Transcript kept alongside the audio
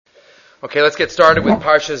Okay, let's get started with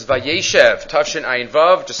Parshas Vayeishev, Tafshin Ayin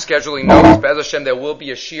Vav. Just scheduling notes. Be'ez Hashem, there will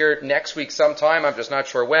be a shir next week sometime. I'm just not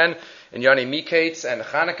sure when. In Yoni Miketz and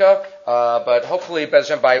Chanukah. But hopefully, Be'ez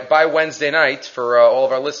Hashem, by Wednesday night, for all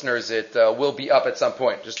of our listeners, it will be up at some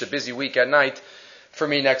point. Just a busy week at night for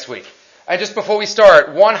me next week. And just before we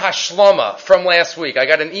start, one hashlama from last week. I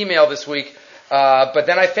got an email this week, but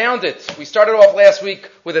then I found it. We started off last week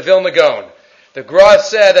with a Vilna Gaon. The Gra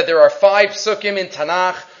said that there are 5 psukim in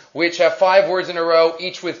Tanakh which have 5 words in a row,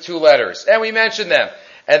 each with 2 letters. And we mentioned them.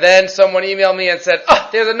 And then someone emailed me and said,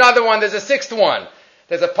 there's another one, there's a 6th one.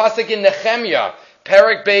 There's a pasuk in Nehemiah,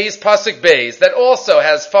 Perek Beis, Pasuk Beis, that also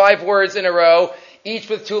has 5 words in a row, each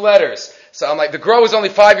with 2 letters. So I'm like, the Gra was only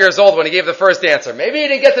 5 years old when he gave the first answer. Maybe he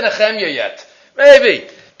didn't get to Nehemiah yet. Maybe.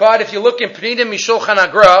 But if you look in Pnidim Mishulchan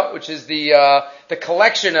HaGra, which is the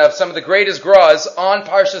collection of some of the greatest Gras on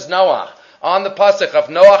Parshas Noach, on the pasuk of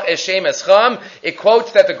Noach Eshem Escham, it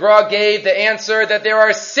quotes that the Gra gave the answer that there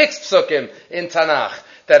are 6 psukim in Tanakh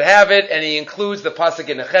that have it, and he includes the pasuk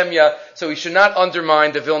in Nehemiah, so we should not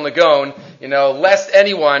undermine the Vilna Gaon, lest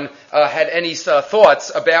anyone had any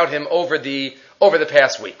thoughts about him over the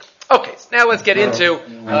past week. Okay, so now let's get into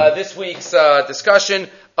this week's discussion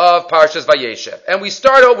of Parshas Vayeishev, and we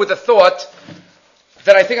start out with a thought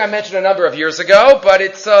that I think I mentioned a number of years ago, but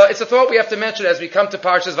it's a thought we have to mention as we come to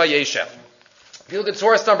Parshas Vayeishev. If you look at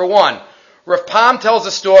source number 1, Rav Pam tells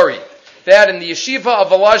a story that in the yeshiva of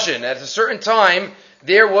Volozhin, at a certain time,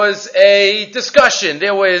 there was a discussion,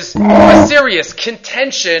 there was a serious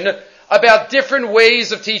contention about different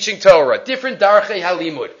ways of teaching Torah, different darchei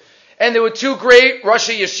halimud. And there were 2 great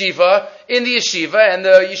Roshei Yeshiva in the yeshiva, and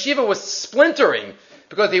the yeshiva was splintering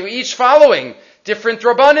because they were each following different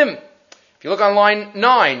Rabbanim. If you look on line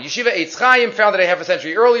 9, Yeshiva Eitz Chaim, founded a half a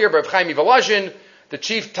century earlier by Rav Chaim Volozhin, the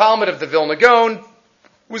chief Talmud of the Vilna Gaon,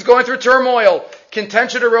 was going through turmoil.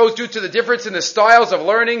 Contention arose due to the difference in the styles of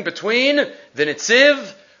learning between the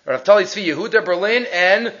Nitziv, Rav Tali Tzvi Yehuda Berlin,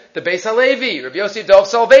 and the Beis HaLevi, Rav Yossi Dov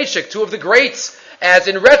Soloveitchik, 2 of the greats. As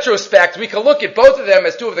in retrospect, we can look at both of them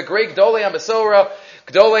as 2 of the great Gdolei HaMasorah,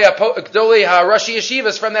 Gdolei HaRashi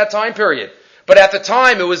Yeshivas from that time period. But at the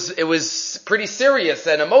time, it was pretty serious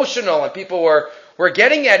and emotional, and people were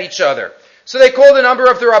getting at each other. So they called a number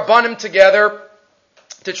of the Rabbanim together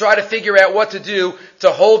to try to figure out what to do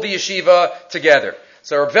to hold the yeshiva together.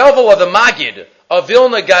 So Rav Velvel of the Magid of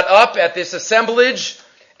Vilna got up at this assemblage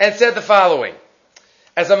and said the following.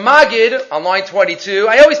 As a Magid, on line 22,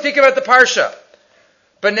 I always speak about the Parsha,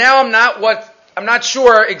 but now I'm not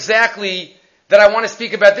sure exactly that I want to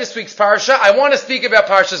speak about this week's Parsha. I want to speak about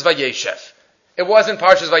Parshas Vayeishev. It wasn't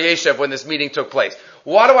Parshas Vayeishev when this meeting took place.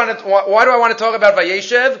 Why do I want to talk about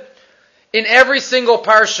Vayeishev? In every single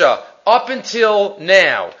Parsha, up until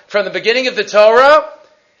now, from the beginning of the Torah,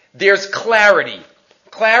 there's clarity.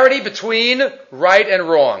 Clarity between right and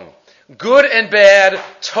wrong. Good and bad,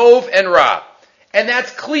 Tov and Ra. And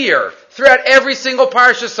that's clear throughout every single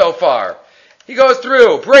Parsha so far. He goes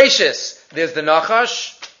through, Bereshis, there's the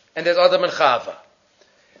Nachash, and there's Adam and Chava.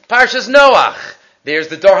 Parshas Noach, there's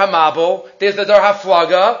the Dor HaMabul, there's the Dor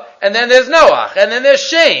HaFlaga, and then there's Noach, and then there's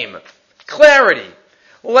Shem. Clarity.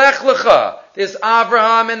 Lech Lecha, there's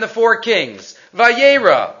Avraham and the 4 kings.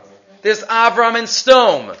 Vayera, there's Avram and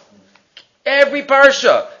Stom. Every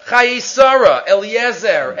Parsha, Chayei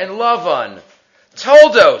Eliezer and Lavan.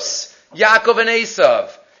 Toldos, Yaakov and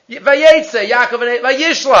Esav. Vayetze, Yaakov and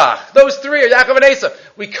Vayishlach. Those 3 are Yaakov and Esav.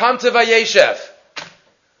 We come to Vayeishev.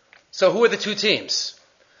 So who are the 2 teams?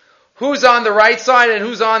 Who's on the right side and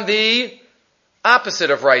who's on the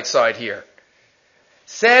opposite of right side here?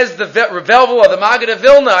 Says the Velvel of the Maggid of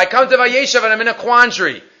Vilna, I come to Vayeishev and I'm in a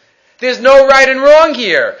quandary. There's no right and wrong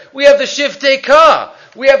here. We have the Shiftei Ka.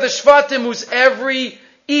 We have the Shvatim who's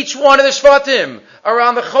each one of the Shvatim are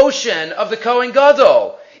on the Choshen of the Kohen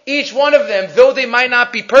Gadol. Each one of them, though they might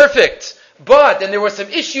not be perfect, and there were some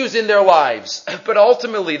issues in their lives, but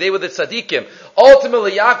ultimately they were the tzaddikim.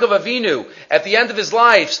 Ultimately, Yaakov Avinu, at the end of his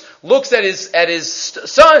life, looks at his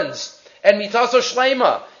sons, and mitaso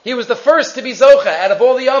shlema. He was the first to be zocha out of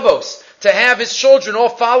all the avos, to have his children all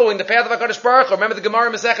following the path of HaKadosh Baruch Hu. Remember the Gemara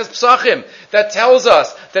Maseches Pesachim that tells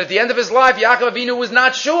us that at the end of his life, Yaakov Avinu was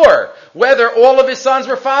not sure whether all of his sons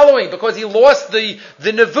were following because he lost the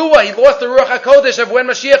nevuah, he lost the Ruach HaKodesh of when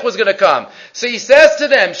Mashiach was going to come. So he says to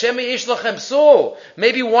them, Shemi ish lachem sul.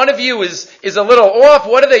 Maybe one of you is a little off.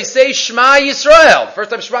 What do they say? Shema Yisrael. The first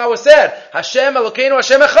time Shema was said, Hashem Elokeinu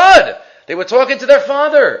Hashem Echad. They were talking to their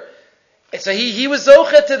father. So he was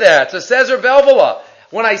zocha to that. So says Rav Velvel,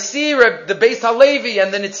 when I see the Beis HaLevi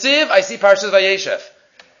and the Nitziv, I see Parshas Vayeishev.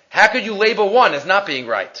 How could you label one as not being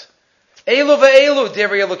right? Elu ve'elu,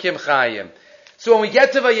 Divrei Elokim Chayim. So when we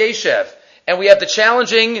get to Vayeishev, and we have the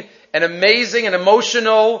challenging and amazing and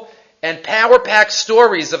emotional and power-packed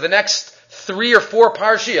stories of the next 3 or 4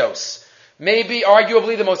 parshios, maybe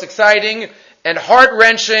arguably the most exciting and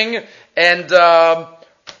heart-wrenching and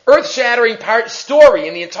earth-shattering story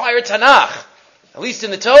in the entire Tanakh, at least in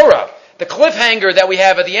the Torah, the cliffhanger that we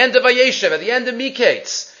have at the end of Vayeishev, at the end of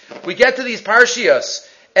Miketz. We get to these parshios,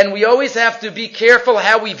 and we always have to be careful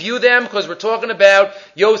how we view them, because we're talking about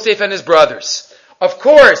Yosef and his brothers. Of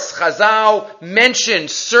course, Chazal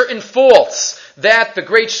mentioned certain faults that the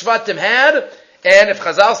great Shvatim had, and if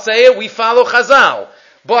Chazal say it, we follow Chazal.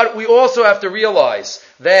 But we also have to realize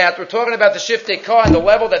that we're talking about the Shiftei Kah and the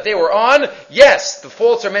level that they were on. Yes, the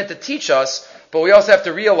faults are meant to teach us, but we also have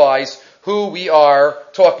to realize who we are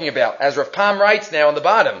talking about. As Rav Pam writes now on the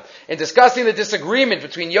bottom, in discussing the disagreement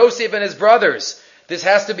between Yosef and his brothers, this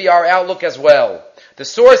has to be our outlook as well. The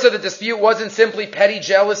source of the dispute wasn't simply petty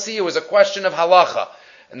jealousy, it was a question of halacha.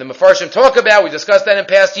 And the Mefarshim talk about, we discussed that in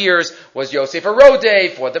past years, was Yosef a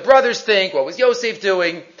rodef, what the brothers think, what was Yosef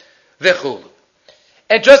doing, v'chul.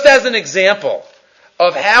 And just as an example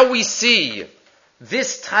of how we see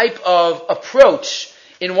this type of approach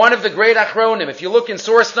in one of the great achronim, if you look in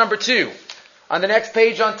source number 2, on the next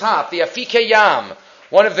page on top, the Afikei Yam,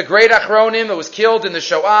 one of the great achronim that was killed in the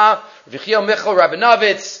Shoah, Vichiel Michal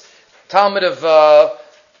Rabinovitz, Talmud of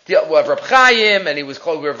Reb Chaim, and he was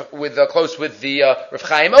close with the Reb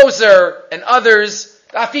Chaim Ozer and others.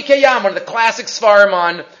 The Afikei Yam, one of the classic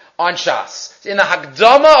svarim on Shas. In the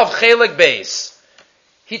Hagdama of Chelek Beis,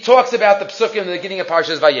 he talks about the psukim in the beginning of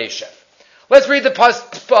Parshas Vayeishev. Let's read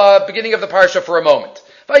the beginning of the parsha for a moment.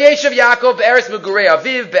 Vayeishev Yaakov be'eretz Megurei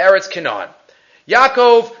Aviv be'eretz Canaan.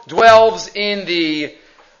 Yaakov dwells in the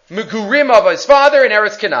Megurim of his father in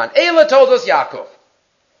Eretz Canaan. Eila told us Yaakov.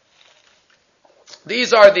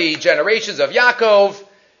 These are the generations of Yaakov.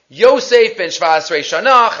 Yosef ben Shvasrei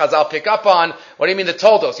Shana. Chazal pick up on, what do you mean the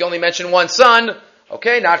toldos? You only mentioned one son.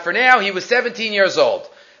 Okay, not for now. He was 17 years old.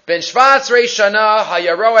 Ben Shvasrei Shana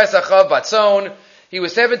hayaro esachav batzon. He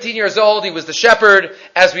was 17 years old. He was the shepherd.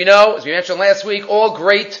 As we know, as we mentioned last week, all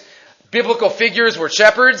great biblical figures were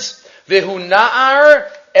shepherds. Vihu na'ar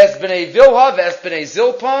es b'nei Vilha v'es b'nei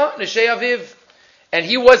Zilpa neshei aviv. And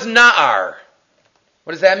he was na'ar.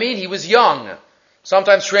 What does that mean? He was young.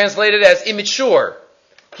 Sometimes translated as immature.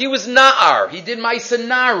 He was na'ar. He did ma'isa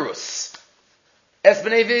narus. Es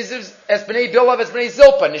b'nei Vilha v'es b'nei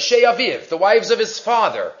Zilpa neshei aviv, the wives of his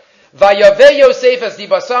father. Vayaveh Yosef es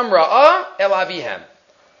dibasam ra'ah el avihem.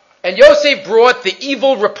 And Yosef brought the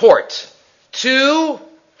evil report to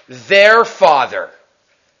their father.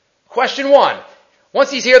 Question 1.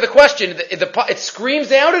 Once he's here, the question, it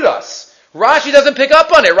screams out at us. Rashi doesn't pick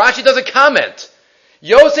up on it. Rashi doesn't comment.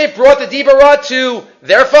 Yosef brought the Dibara to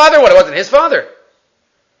their father. What, it wasn't his father?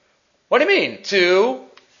 What do you mean? To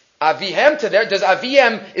Avihem, to their, does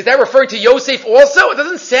Avihem, is that referring to Yosef also? It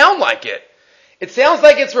doesn't sound like it. It sounds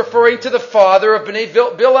like it's referring to the father of Bnei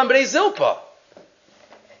Bilhah and Bnei Zilpah.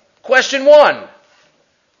 Question 1.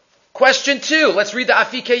 Question 2. Let's read the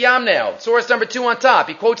Afikei Yam now. Source number 2 on top.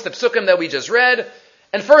 He quotes the psukim that we just read.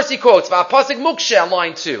 And first he quotes, V'apasik mukshe on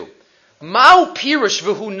line 2. Ma'u pirush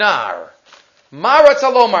v'hu nar. Ma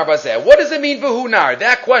ratzalomar bazeh. What does it mean v'hu nar?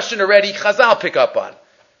 That question already Chazal pick up on.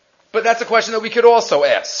 But that's a question that we could also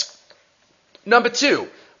ask. Number 2.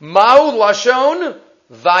 Ma'u lashon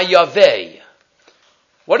vayaveh.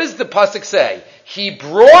 What does the pasuk say? He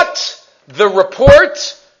brought the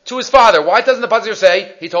report to his father. Why doesn't the pasuk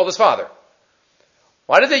say he told his father?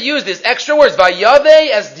 Why does it use this extra words?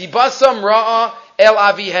 Vayaveh as dibasam ra'a el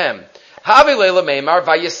avihem. Havi leila meimar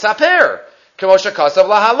vayisaper k'moshe kasav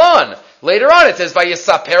lahalon. Later on it says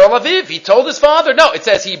vayisaper el aviv. He told his father. No, it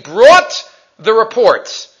says he brought the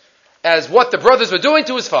report as what the brothers were doing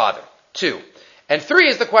to his father. 2. And 3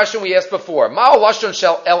 is the question we asked before. Ma'al lashon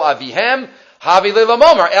shel el avihem. Havi leila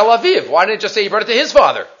momar el aviv. Why didn't it just say he brought it to his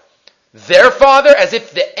father? Their father, as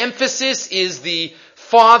if the emphasis is the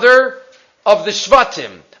father of the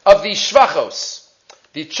Shvatim, of the Shvachos,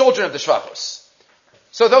 the children of the Shvachos.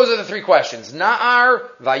 So those are the 3 questions. Na'ar,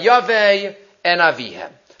 Vayaveh, and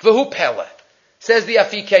Avihem. V'hu Pele. Says the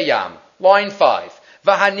Afikei Yam. Line 5.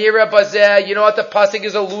 V'hanira bazeh. You know what the pasuk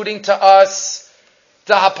is alluding to us?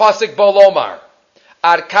 The hapasik bolomar.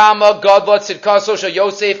 Arkama godla tzidkaso shel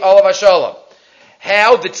Yosef alav hashalom.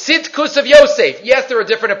 How the tzidkus of Yosef. Yes, there are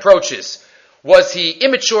different approaches. Was he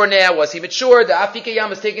immature now? Was he mature? The Afikei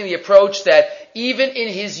Yam is taking the approach that even in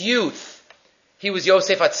his youth, he was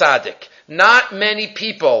Yosef HaTzadik. Not many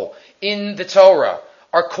people in the Torah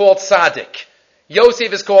are called Tzaddik.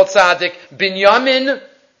 Yosef is called Tzaddik. Binyamin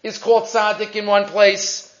is called Tzaddik in one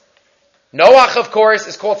place. Noach, of course,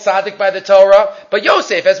 is called tzaddik by the Torah, but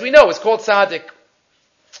Yosef, as we know, is called tzaddik.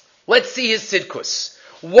 Let's see his tzidkus.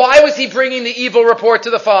 Why was he bringing the evil report to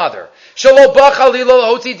the father? He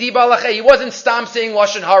wasn't stam saying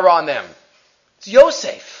lashon hara on them. It's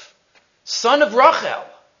Yosef, son of Rachel.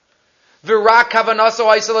 V'rak kavanaso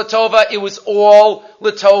ha'isa l'tova. It was all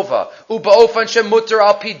l'tova. U'ba'ofan shemuter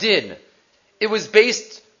al pidin. It was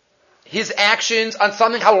based his actions on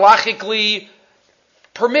something halachically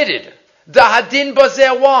permitted. Dahadin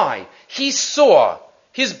bazeh. Why? He saw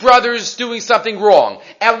his brothers doing something wrong.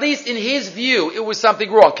 At least in his view, it was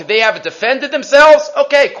something wrong. Could they have defended themselves?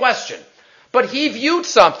 Okay, question. But he viewed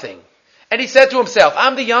something, and he said to himself,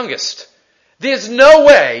 I'm the youngest. There's no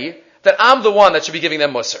way that I'm the one that should be giving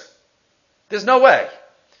them musar. There's no way.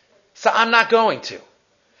 So I'm not going to.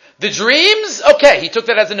 The dreams? Okay, he took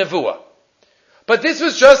that as a nevuah. But this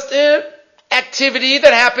was just an activity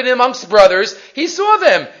that happened amongst brothers. He saw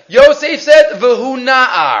them. Yosef said, V'hu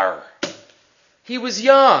na'ar. He was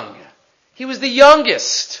young. He was the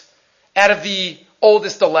youngest out of the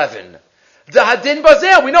oldest 11. The hadin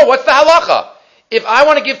bazeh, we know, what's the halacha? If I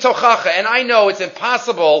want to give tochacha and I know it's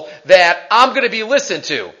impossible that I'm going to be listened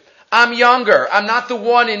to, I'm younger, I'm not the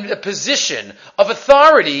one in a position of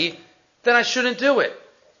authority, then I shouldn't do it.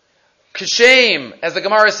 Kishem, as the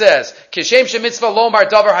Gemara says, Kishem shemitzvah lomar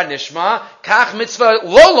davar hanishma, kach mitzvah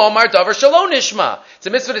lo lomar davar shalo nishma. It's a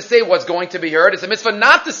mitzvah to say what's going to be heard. It's a mitzvah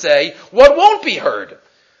not to say what won't be heard.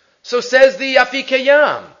 So says the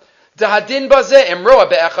Afikeyam. Dahadin bazeh emroa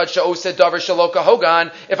be'echad she'oseh davar shalo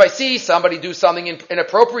kahogan. If I see somebody do something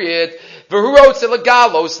inappropriate, v'hurot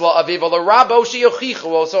selagalos la'aviv la'rabo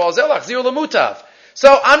she'yochichu so alzel achzir l'mutav.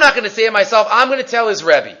 So I'm not going to say it myself. I'm going to tell his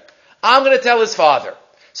Rebbe. I'm going to tell his father.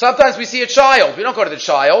 Sometimes we see a child. We don't go to the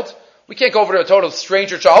child. We can't go over to a total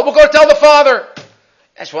stranger child. We'll go tell the father.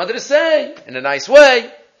 I just wanted to say, in a nice way.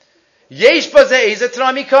 Yesh bazeh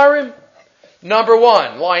ezetrami karim. Number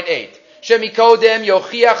 1, line 8. Shemikodem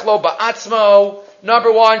yochiach lo ba'atzmo.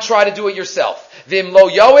 Number 1, try to do it yourself. Vim lo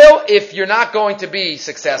yoel, if you're not going to be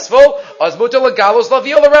successful, az mutar legalos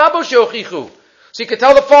lavio l'rabo sheochichu. So you can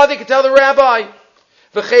tell the father, you can tell the rabbi.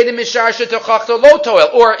 Or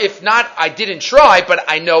if not, I didn't try, but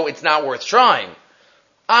I know it's not worth trying.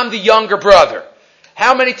 I'm the younger brother.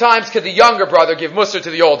 How many times could the younger brother give musar to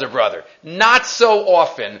the older brother? Not so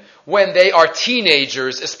often, when they are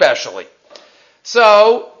teenagers especially.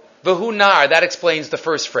 So, v'hu nar, that explains the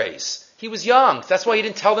first phrase. He was young, that's why he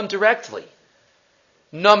didn't tell them directly.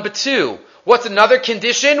 Number 2, what's another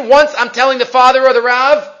condition? Once I'm telling the father or the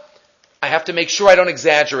Rav, I have to make sure I don't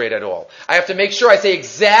exaggerate at all. I have to make sure I say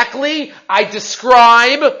exactly, I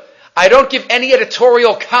describe, I don't give any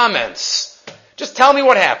editorial comments. Just tell me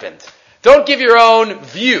what happened. Don't give your own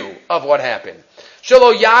view of what happened.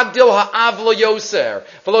 Shelo yagdil ha'av lo yoser,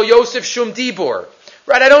 v'lo yosef shum dibur.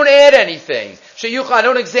 Right, I don't add anything. Sheyucha, I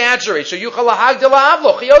don't exaggerate. Sheyucha lahagdil ha'av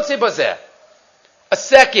lo chiyotze bazeh. A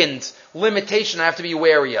second limitation I have to be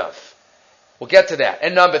wary of. We'll get to that.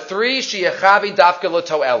 And number 3, sheyechavi dafka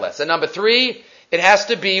l'to'eles. And number 3, it has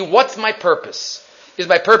to be, what's my purpose? Is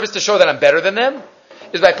my purpose to show that I'm better than them?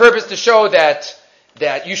 Is my purpose to show that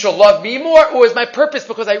you shall love me more? Or is my purpose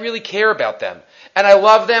because I really care about them? And I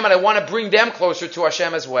love them and I want to bring them closer to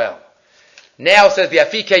Hashem as well. Now, says the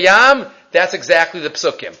Afikeyam, that's exactly the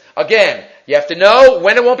psukim. Again, you have to know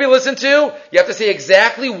when it won't be listened to. You have to say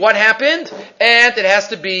exactly what happened, and it has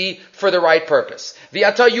to be for the right purpose.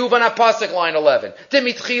 V'ata yuvan apasik, line 11.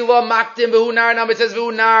 Dimitchila makdim v'hunar. Now it says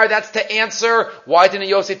v'hunar. That's to answer why didn't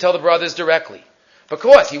Yosef tell the brothers directly?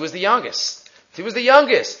 Because he was the youngest. He was the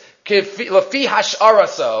youngest. Lafi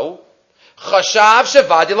hasharaso chashav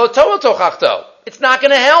shevadi lo to'el tochachto. It's not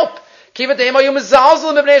going to help. Kivat dehem ayu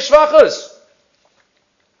mezalzel mebnei shvachos.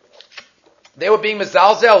 They were being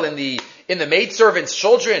mezalzel in the maidservants'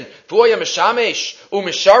 children.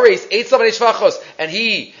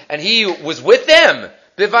 And he was with them.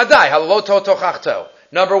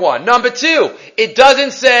 Number 1. Number 2, it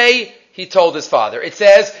doesn't say he told his father. It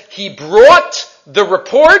says he brought the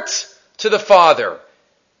report to the father.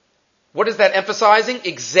 What is that emphasizing?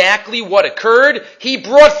 Exactly what occurred. He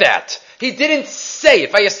brought that. He didn't say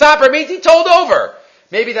it. Vayesaper means he told over.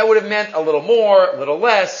 Maybe that would have meant a little more, a little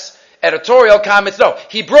less. Editorial comments. No,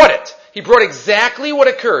 he brought it. He brought exactly what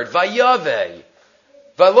occurred. Vayave.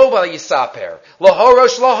 Valo vayisaper.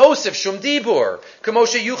 Lahorosh lahosef shum dibur.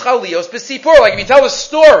 Kamosha yuchalios besipur. Like if you tell a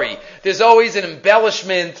story, there's always an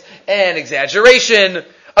embellishment and exaggeration.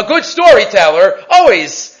 A good storyteller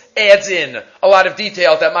always adds in a lot of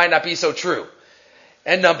details that might not be so true.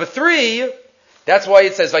 And number 3, that's why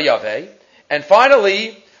it says vayave. And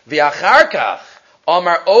finally, v'acharkach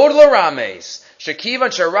amar od l'rames. Shekivan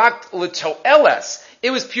sharak l'to'eles. It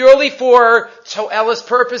was purely for to'eles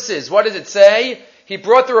purposes. What does it say? He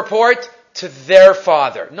brought the report to their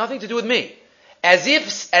father. Nothing to do with me. As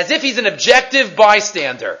if he's an objective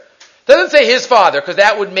bystander. Doesn't say his father, because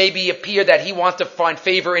that would maybe appear that he wants to find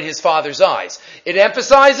favor in his father's eyes. It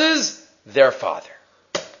emphasizes their father.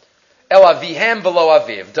 El avihem v'lo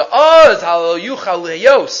aviv. Da'az halo yuchal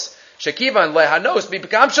lehiyos. Shekivan lehanos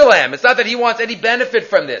b'pekam shalem. It's not that he wants any benefit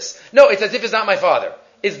from this. No, it's as if it's not my father.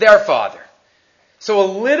 It's their father. So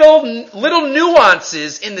little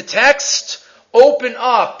nuances in the text open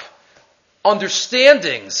up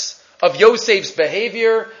understandings of Yosef's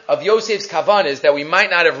behavior, of Yosef's kavanas that we might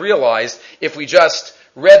not have realized if we just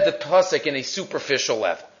read the pasuk in a superficial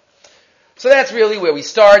level. So that's really where we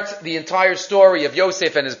start the entire story of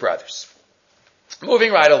Yosef and his brothers.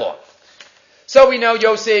 Moving right along. So we know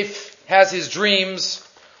Yosef has his dreams.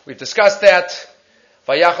 We've discussed that.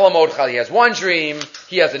 Vayachal Mordechai, he has one dream.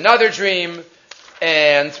 He has another dream.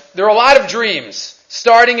 And there are a lot of dreams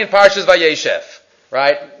starting in Parshas Vayeishev.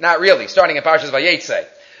 Right? Not really. Starting in Parshas Vayetze.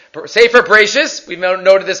 Sefer Bereshis, we've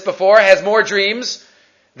noted this before, has more dreams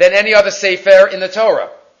than any other Sefer in the Torah.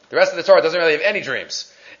 The rest of the Torah doesn't really have any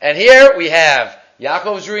dreams. And here we have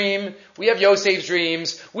Yaakov's dream, we have Yosef's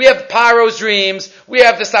dreams, we have Paro's dreams, we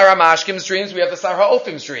have the Sarah Mashkim's dreams, we have the Sarah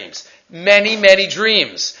Ophim's dreams. Many, many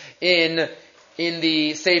dreams in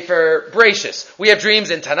the Sefer Bereshis. We have dreams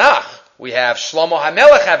in Tanakh. We have Shlomo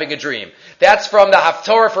HaMelech having a dream. That's from the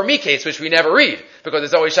Haftorah for Miketz, which we never read, because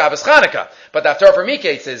it's always Shabbos Chanukah. But the Haftorah for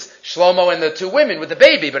Miketz is Shlomo and the two women with the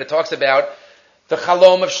baby, but it talks about the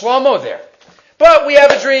Chalom of Shlomo there. But we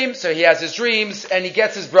have a dream, so he has his dreams, and he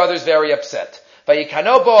gets his brothers very upset.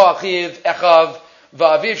 Vayikano bo achiv echav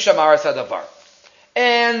va'aviv shamar sadavar.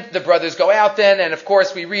 And the brothers go out then, and of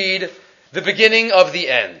course we read the beginning of the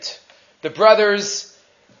end. The brothers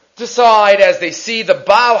decide as they see the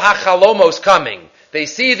Baal HaChalomos coming, they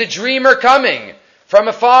see the dreamer coming. From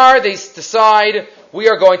afar, they decide, we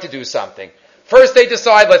are going to do something. First they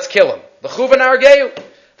decide, let's kill him.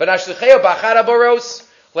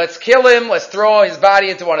 Let's kill him, let's throw his body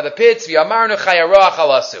into one of the pits.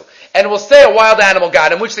 And we'll say a wild animal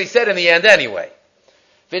got him, which they said in the end anyway.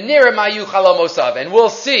 And we'll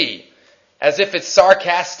see, as if it's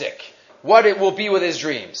sarcastic, what it will be with his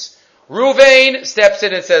dreams. Ruvain steps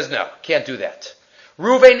in and says, no, can't do that.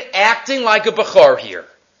 Ruvain acting like a Bechor here.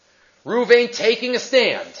 Ruvain taking a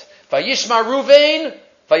stand. Vayishma Ruvain,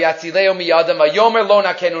 vayatzileo miyadam, vayomer lo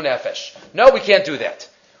nakenu nefesh. No, we can't do that.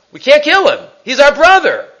 We can't kill him. He's our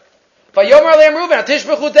brother. Vayomer aleim Ruvain,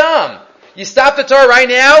 atishbechu dam. You stop the Torah right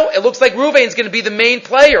now, it looks like Ruvain's going to be the main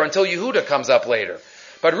player until Yehuda comes up later.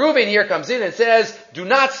 But Ruvain here comes in and says, do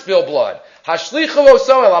not spill blood. Hashlichu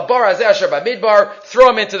oso el abar hazeh asher bamidbar, throw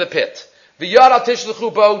him into the pit. V'yad al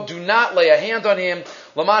tishlichu bo, do not lay a hand on him.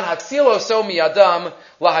 Laman hatzil oso miyadam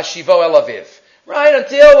lahashivo el aviv. Right,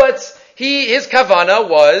 until his kavana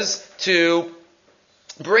was to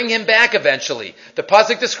bring him back eventually. The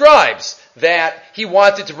pasuk describes that he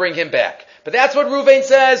wanted to bring him back. But that's what Ruvain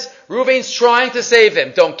says. Ruvain's trying to save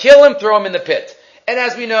him. Don't kill him, throw him in the pit. And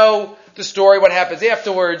as we know, the story, what happens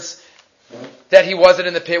afterwards, that he wasn't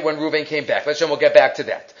in the pit when Ruvain came back. We'll get back to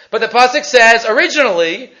that. But the pasuk says,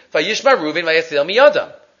 originally, Vayishma Ruvain vayatzil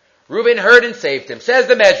miyadam. Ruvain heard and saved him. Says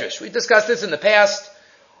the Medrash. We discussed this in the past,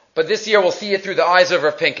 but this year we'll see it through the eyes of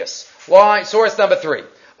Rav Pinkus. Why? Source number 3.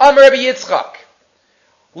 Amar Rabbi Yitzchak.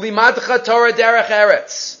 Limadcha Torah derech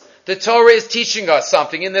eretz. The Torah is teaching us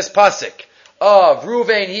something in this pasuk of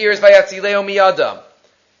Ruvain hears vayatzileo miyadam.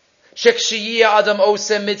 Shekshiyah adam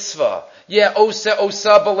oseh mitzvah. Yeah, osa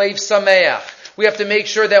b'leiv sameach. We have to make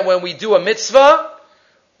sure that when we do a mitzvah,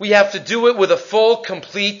 we have to do it with a full,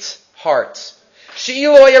 complete heart.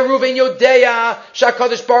 She'ilo ya Ruvain yodeya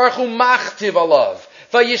shakadosh baruch hu machtiv alav.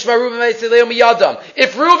 Vayishma Ruvain vayitzileo miyadam.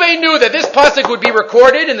 If Ruvain knew that this pasuk would be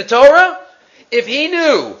recorded in the Torah, if he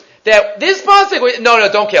knew that this pasuk would, no,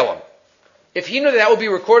 don't kill him. If he knew that would be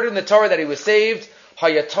recorded in the Torah that he was saved,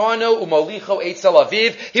 Hayatano umolicho eitzel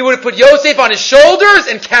aviv. He would have put Yosef on his shoulders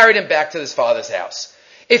and carried him back to his father's house.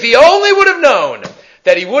 If he only would have known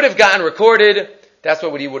that he would have gotten recorded, that's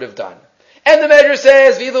what he would have done. And the Medrash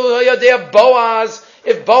says, Boaz,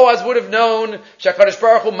 if Boaz would have known, Shakadosh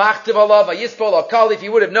Baruch Hu machtiv alav vayispol akal, if he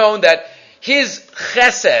would have known that his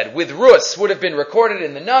chesed with Rus would have been recorded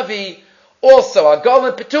in the Navi, also, Agal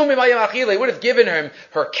and Petumim ayam achile, would have given him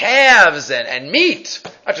her calves and meat,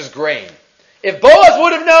 not just grain. If Boaz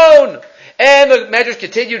would have known, and the Medrash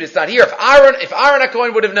continued, it's not here. If Aaron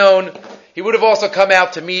HaKohen would have known, he would have also come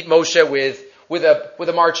out to meet Moshe with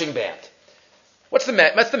a marching band. What's the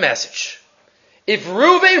message? If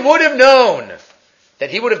Reuven would have known that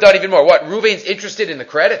he would have done even more. What? Reuven's interested in the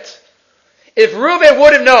credit? If Reuven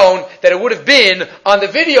would have known that it would have been on the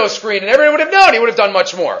video screen and everyone would have known, he would have done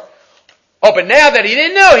much more. Oh, but now that he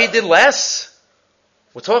didn't know, he did less.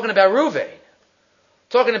 We're talking about Reuven.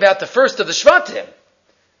 Talking about the first of the Shvatim.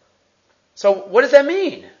 So what does that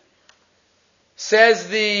mean? Says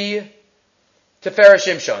the Tefera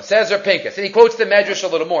Shimshon, says Rav Pinkus, and he quotes the Medrash a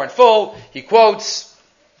little more in full. He quotes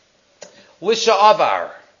Lisha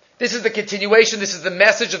Avar. This is the continuation, this is the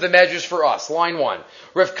message of the Medrash for us. Line 1.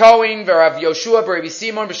 Rav Kohen, Rav Yoshua, Rabbi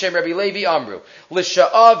Simon, B'Shem Rabbi Levi, Amru. Lisha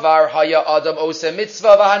Avar, Haya Adam Ose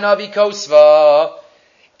Mitzvah, V'Hanavi Kosva.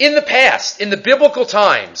 In the past, in the biblical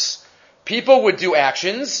times, people would do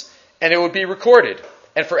actions, and it would be recorded.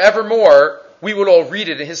 And forevermore, we would all read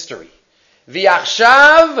it in history.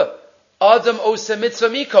 V'Achshav, Adam Ose Mitzvah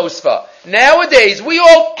Mikosva. Nowadays, we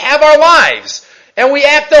all have our lives, and we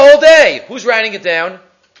act the whole day. Who's writing it down?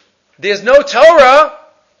 There's no Torah,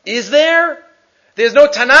 is there? There's no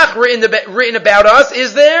Tanakh written about us,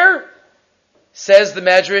 is there? Says the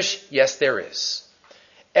Medrash, yes there is.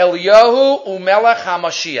 Eliyahu umelech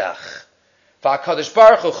HaMashiach, v'HaKadosh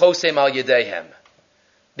Baruch Hu chosem al yedehem.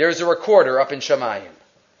 There's a recorder up in Shamayim.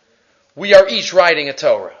 We are each writing a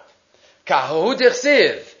Torah. Kahu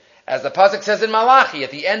dichsiv, as the pasuk says in Malachi at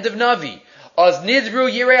the end of Navi, Az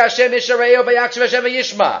nidru yirei Hashem ishareo vayakshav Hashem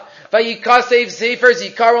vayishma vayikasev sefer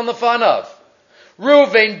zikaron lefanav.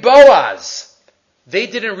 Reuven, Boaz, they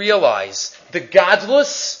didn't realize the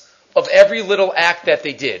godless of every little act that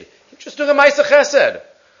they did. Just doing a Maisa Chesed.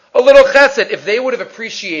 A little Chesed. If they would have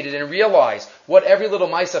appreciated and realized what every little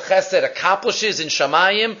Maisa Chesed accomplishes in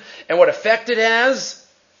Shamayim and what effect it has,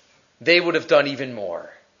 they would have done even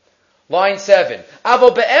more. Line 7.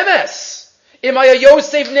 Avo be'emes. If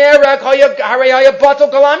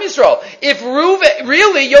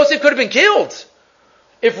really, Yosef could have been killed.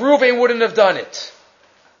 If Reuven wouldn't have done it.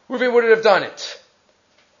 Reuven wouldn't have done it.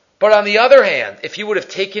 But on the other hand, if he would have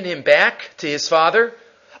taken him back to his father,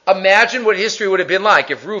 imagine what history would have been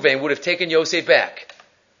like if Reuven would have taken Yosef back.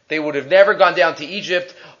 They would have never gone down to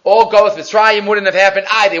Egypt. All Golus Mitzrayim wouldn't have happened.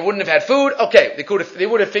 They wouldn't have had food. Okay, they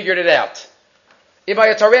would have figured it out. And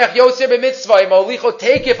Boaz,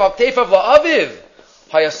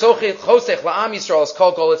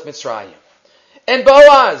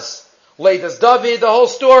 Leidas David, the whole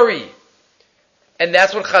story. And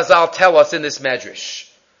that's what Chazal tell us in this Medrash.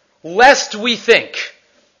 Lest we think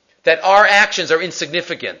that our actions are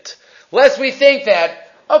insignificant. Lest we think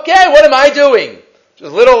that, okay, what am I doing?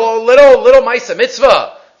 Just little Maisa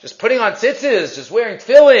Mitzvah. Just putting on tzitzis, just wearing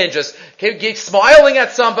tefillin, just smiling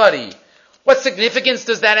at somebody. What significance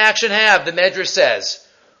does that action have? The Medrash says,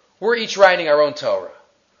 we're each writing our own Torah.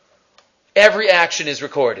 Every action is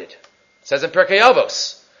recorded. It says in Pirkei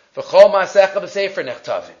Avos, V'chol ma'asecha b'sefer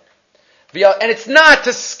nechtavin. And it's not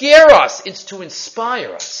to scare us, it's to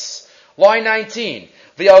inspire us. Line 19.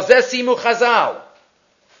 V'yal zeh simu chazal.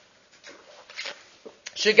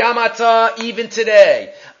 Shegam ata, even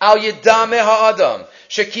today, al yedameh ha'adam,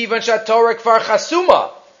 shekivan shatorah kvar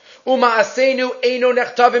chasuma, uma'asenu eino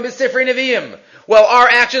nechtavim b'sifrei neviim. Well, our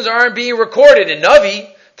actions aren't being recorded in Navi.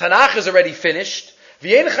 Tanakh is already finished.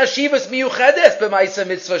 V'yein chashivas miyuchedes b'ma'isa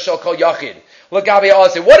mitzvah shel kol yachid. L'gabe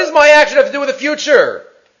alase. What does my action have to do with the future?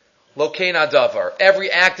 Lokein adavar.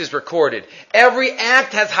 Every act is recorded. Every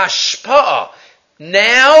act has hashpa'ah.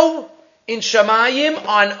 Now, in Shamayim,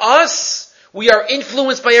 on us, we are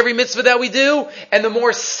influenced by every mitzvah that we do, and the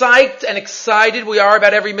more psyched and excited we are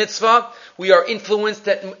about every mitzvah, we are influenced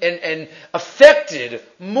and affected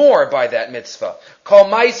more by that mitzvah. Kol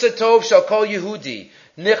ma'isa tov shall kol Yehudi.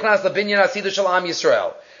 Nichnas lebinyan hasidah shel Am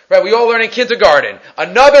Yisrael. Right, we all learn in kindergarten.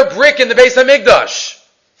 Another brick in the Beis HaMikdash.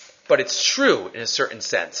 But it's true in a certain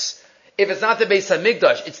sense. If it's not the Beis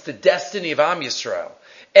HaMikdash, it's the destiny of Am Yisrael.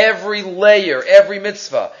 Every layer, every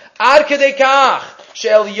mitzvah. Ad kedei kach,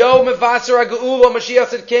 she'el yom mevaser ha'geula Mashiach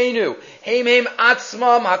tzidkenu, heim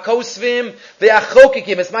atzmam hakosvim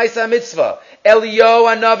ve'achokikim, es ma'isa mitzvah. Eliyahu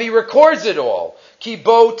Hanavi records it all. Ki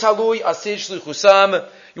bo talui asid shlichusam.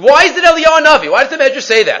 Why is it Eliyahu Hanavi? Why does the Medrash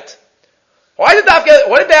say that? What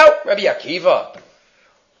about Rabbi Akiva?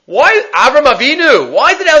 Why Avram Avinu?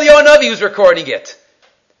 Why is it Eliyahu Hanavi who's recording it?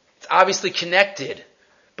 It's obviously connected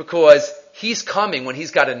because he's coming when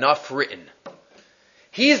he's got enough written.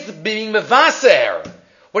 He's being mevaser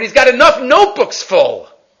when he's got enough notebooks full.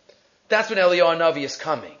 That's when Eliyahu Hanavi is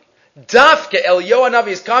coming. Dafke Eliyahu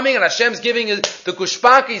Hanavi is coming, and Hashem's giving the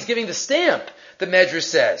gushpaka. He's giving the stamp. The Medrash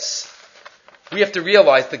says. We have to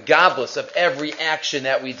realize the godless of every action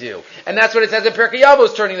that we do. And that's what it says in Pirkei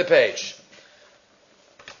Avos, turning the page.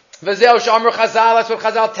 V'zeu sh'amru Chazal, that's what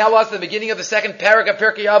Chazal tell us at the beginning of the second parak of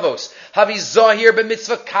Pirkei Avos. Havi zahir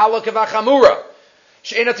b'mitzvah kala k'vachamura.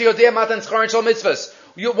 She'enat yodea matan schar shel mitzvahs.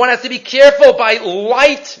 One has to be careful by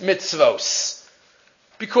light mitzvos,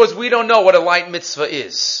 because we don't know what a light mitzvah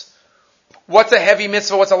is. What's a heavy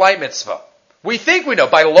mitzvah? What's a light mitzvah? We think we know.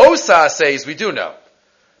 By lo sa'aseis, we do know,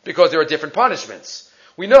 because there are different punishments.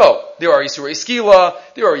 We know there are Isurei Skila,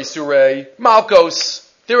 there are Isurei Malkos,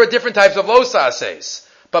 there are different types of lo sa'aseis.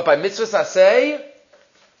 But by mitzvah sa'asei,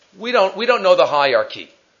 we don't know the hierarchy.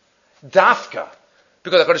 Dafka.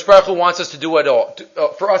 Because HaKadosh Baruch Hu wants us to do it all,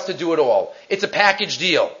 for us to do it all. It's a package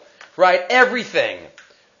deal, right? Everything.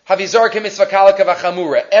 Havizar k'mitzvah kala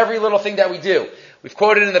k'vachamura. Every little thing that we do. We've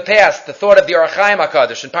quoted in the past the thought of the Ohr HaChaim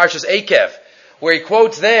HaKadosh in Parshas Eikev, where he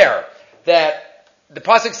quotes there that the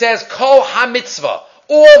pasuk says, Kol ha-mitzvah.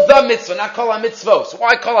 All the mitzvah, not kol ha-mitzvah. So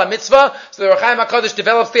why kol ha-mitzvah? So the Ohr HaChaim HaKadosh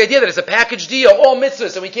develops the idea that it's a package deal, all mitzvahs.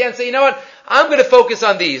 So we can't say, you know what, I'm going to focus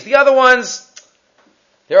on these. The other ones,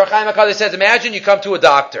 the Ohr HaChaim HaKadosh says, imagine you come to a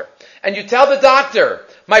doctor, and you tell the doctor,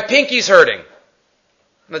 my pinky's hurting.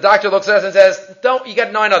 And the doctor looks at us and says, you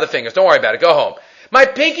got 9 other fingers, don't worry about it, go home. My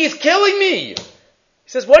pinky's killing me. He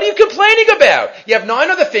says, what are you complaining about? You have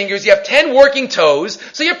 9 other fingers, you have 10 working toes,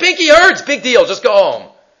 so your pinky hurts, big deal, just go home.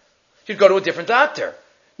 You'd go to a different doctor.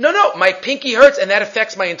 No, my pinky hurts, and that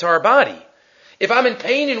affects my entire body. If I'm in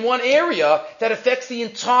pain in one area, that affects the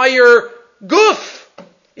entire goof.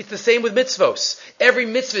 It's the same with mitzvos. Every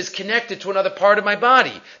mitzvah is connected to another part of my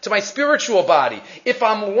body, to my spiritual body. If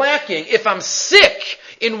I'm lacking, if I'm sick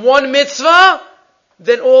in one mitzvah,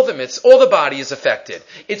 then all the body is affected.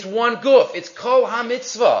 It's one guf. It's kol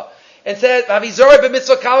ha-mitzvah. And says, Havizorah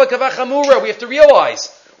b'mitzvah kala kavachamura. We have to realize,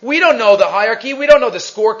 we don't know the hierarchy, we don't know the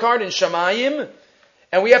scorecard in Shamayim,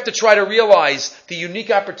 and we have to try to realize the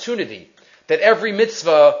unique opportunity that every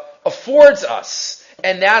mitzvah affords us.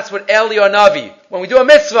 And that's what Elio Navi, when we do a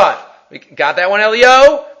mitzvah, we got that one,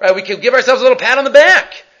 Elio? Right? We can give ourselves a little pat on the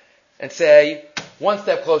back and say, one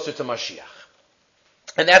step closer to Mashiach.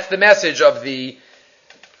 And that's the message of the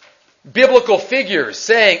biblical figures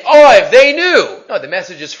saying, if they knew. No, the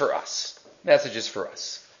message is for us. Message is for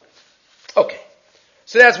us. Okay.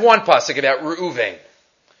 So that's one pasuk about Reuven.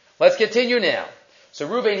 Let's continue now. So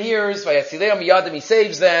Reuven hears, Vayatzileim miyadim, he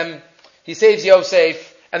saves them, he saves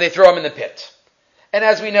Yosef, and they throw him in the pit. And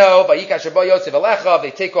as we know, Vayikash Haba Yosef Alechav,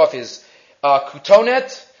 they take off his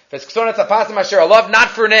kutonet, his kutonet zapasim asher alav, not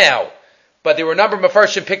for now. But there were a number of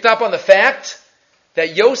Mefarshim picked up on the fact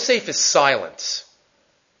that Yosef is silent.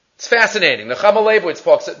 It's fascinating. The Chama Leibowitz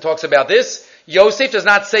talks about this. Yosef does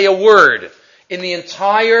not say a word in the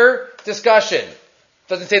entire discussion.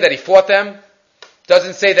 Doesn't say that he fought them.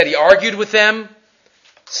 Doesn't say that he argued with them.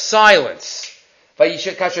 Silence.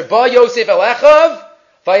 Vayikash Haba Yosef Alechav,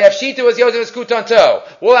 Vayavshitu as Yosef kutanto.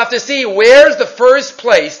 We'll have to see where's the first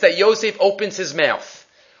place that Yosef opens his mouth.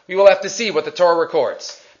 We will have to see what the Torah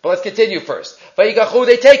records. But let's continue first. Vayigachu,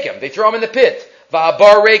 they take him. They throw him in the pit.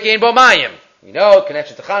 Va'abar reikein bomayim. We know,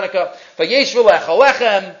 connection to Chanukah. Vayeshvu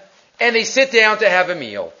lechem. And they sit down to have a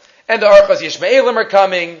meal. And the Archas Yishmaelim are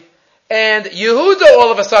coming. And Yehuda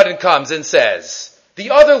all of a sudden comes and says,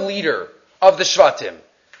 the other leader of the Shvatim,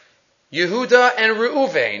 Yehuda and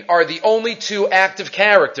Reuven are the only 2 active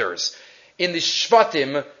characters in the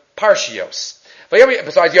Shvatim Parshios.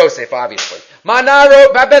 Besides Yosef, obviously.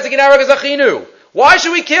 Why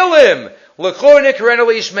should we kill him? Let's sell him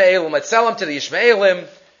to the Ishmaelim.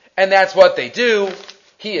 And that's what they do.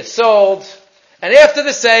 He is sold. And after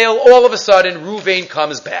the sale, all of a sudden, Reuven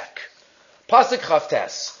comes back. Pasuk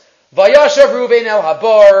Chavtes. Vayashav Reuven el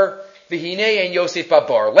Habar. V'hinei and Yosef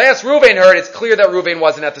Babar. Last Reuven heard, it's clear that Reuven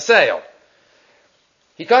wasn't at the sale.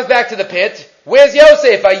 He comes back to the pit. Where's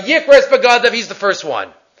Yosef? Vayikres Bagadav, he's the first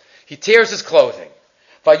one. He tears his clothing.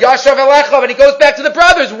 Vayashav Elechav, and he goes back to the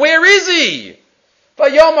brothers. Where is he?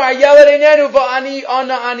 Vayomar Yelad Einenu Va'ani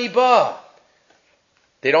Ana Ani Ba.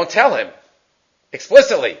 They don't tell him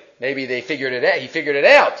explicitly. Maybe they figured it out. He figured it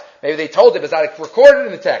out. Maybe they told him, it's not recorded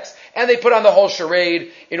in the text. And they put on the whole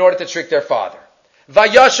charade in order to trick their father.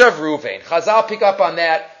 Vayashav Reuven. Chazal pick up on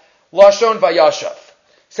that. Lashon Vayashav.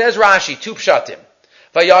 Says Rashi, 2 pshatim.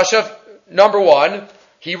 Vayashav, number 1,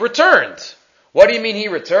 he returned. What do you mean he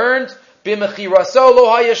returned? B'mechiraso lo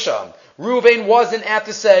hayasham. Reuven wasn't at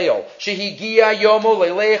the sale. Shehigia yomo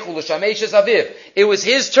leilech u'l'shameshes aviv. It was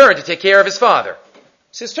his turn to take care of his father.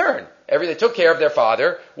 It's his turn. They took care of their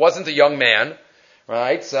father. Wasn't a young man.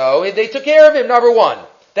 Right? So they took care of him, number 1.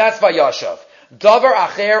 That's Vayashav. Davar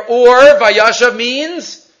acher, or Vayashav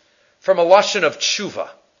means from a lashon of tshuva.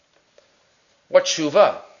 What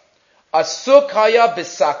tshuva? Asuk haya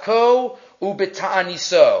b'sako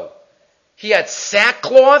u'b'ta'aniso. he had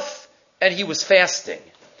sackcloth, and he was fasting.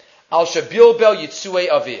 Al shabilbel yitzue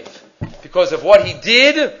aviv, because of what he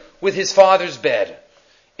did with his father's bed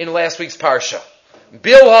in last week's parsha.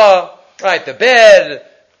 Bilha, right, the bed,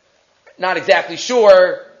 not exactly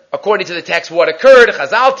sure, according to the text, what occurred.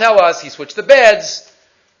 Chazal tell us he switched the beds.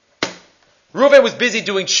 Reuven was busy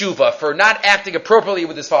doing tshuva for not acting appropriately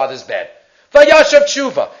with his father's bed. Vayeishev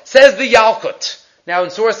tshuva, says the Yalkut. Now in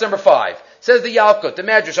source number 5, says the Yalkut, the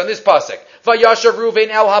Medrash on this pasuk. Vayeishev Reuven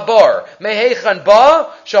el habar, mehechan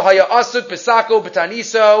ba, shahaya asuk besako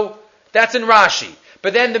betaniso. That's in Rashi.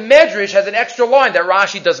 But then the Medrash has an extra line that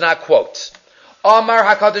Rashi does not quote. Amar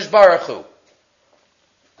HaKadosh Baruch Hu.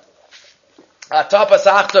 Ata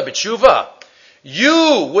pasachta b'tshuva.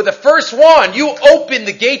 You were the first one. You opened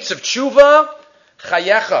the gates of tshuva.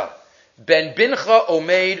 Chayecha. Ben bincha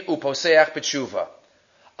omeid uposeach b'tshuva.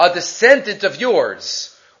 A descendant of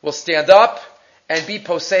yours will stand up and be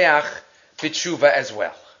poseach b'tshuva as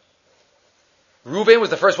well. Reuven was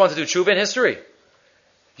the first one to do tshuva in history.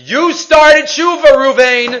 You started tshuva,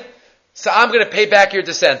 Reuven, so I'm going to pay back your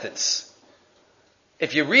descendants.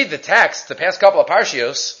 If you read the text, the past couple of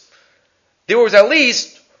parshios, there was at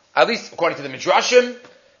least according to the Midrashim,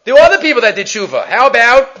 there were other people that did tshuva. How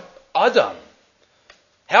about Adam?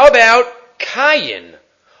 How about Cain?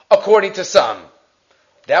 According to some,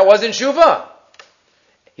 that wasn't tshuva.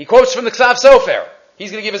 He quotes from the Ksav Sofer.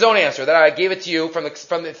 He's going to give his own answer. That I gave it to you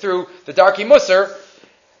through the Darkei Musar.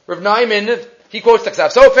 Rav Naiman, he quotes the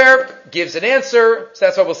Ksav Sofer, gives an answer. So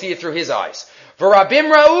that's why we'll see it through his eyes. V'rabim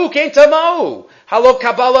ra'u kein tamau. Halo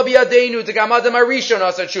kabbalah biyadenu tegam adam harishon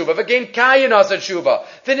asa tshuva v'gein kayin asa tshuva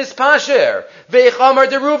v'nis pasher v'echamar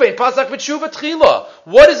de Reuven pasak b'tshuva tchila.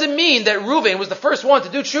 What does it mean that Reuven was the first one to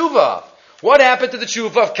do tshuva? What happened to the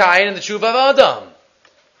tshuva of Cain and the tshuva of Adam?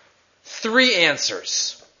 3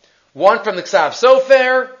 answers. 1 from the Ksav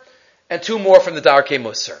Sofer and 2 more from the Darkei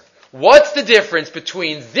Musar. What's the difference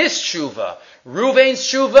between this tshuva, Reuven's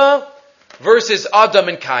tshuva, versus Adam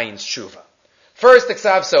and Cain's tshuva? First, the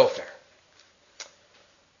Ksav Sofer.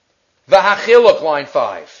 V'hachiluk, line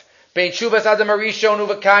 5. Bein tshuvas Adam Harishon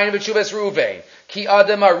u'v'Kayin v'tshuvas Reuven. Ki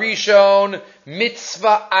Adam Harishon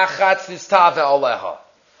mitzvah achatz nistave aleha.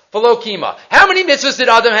 V'lo kima. How many mitzvahs did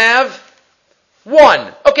Adam have?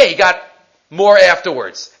 1. Okay, he got more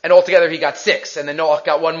afterwards. And altogether he got 6. And then Noach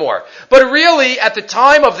got 1 more. But really, at the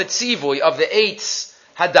time of the tzivui, of the 8th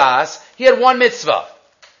hadas, he had 1 mitzvah.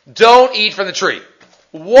 Don't eat from the tree.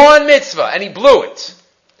 1 mitzvah, and he blew it.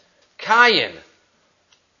 Cain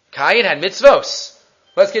had mitzvos.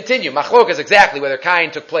 Let's continue. Machlok is exactly whether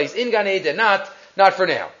Cain took place in Gan Eden, not for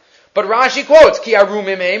now. But Rashi quotes, Ki arum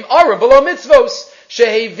imim arum below mitzvos,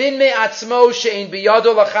 shehevin me'atzmo she'in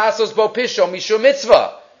biyado lachasos bo pisho mishu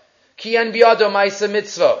mitzvah, ki en biyado ma'isa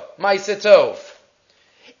mitzvah, ma'isa tov.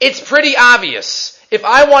 It's pretty obvious. If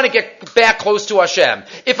I want to get back close to Hashem,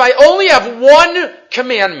 if I only have 1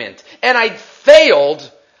 commandment, and I failed,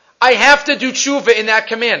 I have to do tshuva in that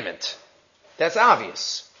commandment. That's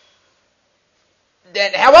obvious.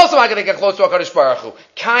 Then how else am I going to get close to HaKadosh Baruch Hu?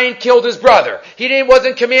 Cain killed his brother. He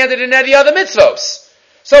wasn't commanded in any other mitzvos.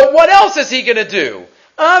 So what else is he going to do?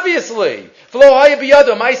 Obviously. He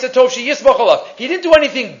didn't do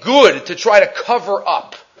anything good to try to cover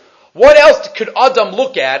up. What else could Adam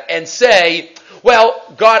look at and say, well,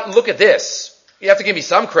 God, look at this. You have to give me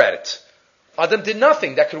some credit. Adam did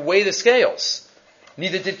nothing that could weigh the scales.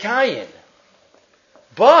 Neither did Cain.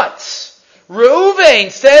 But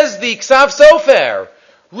Reuven, says the Ksav Sofer,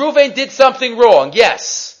 Reuven did something wrong,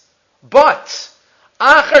 yes. But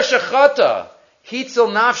Achar shechata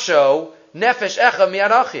hitzel nafsho nefesh echa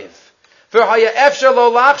mi'ad achiv. V'haya efshar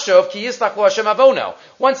lo lachshov ki yislach lo Hashem avono.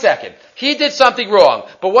 1 second. He did something wrong.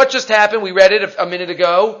 But what just happened? We read it a minute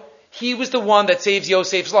ago. He was the one that saves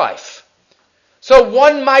Yosef's life. So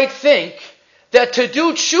one might think that to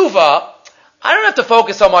do tshuva, I don't have to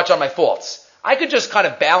focus so much on my faults. I could just kind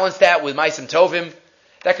of balance that with Maisim Tovim.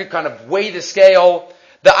 That could kind of weigh the scale.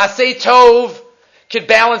 The Asay Tov could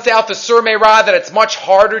balance out the Sur Meirah that it's much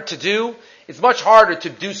harder to do. It's much harder to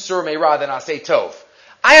do Sur Meirah than Asay Tov.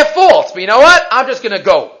 I have faults, but you know what? I'm just going to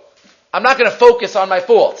go. I'm not going to focus on my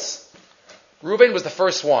faults. Reuven was the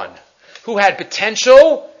first one who had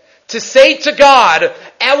potential to say to God,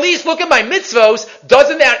 at least look at my mitzvos,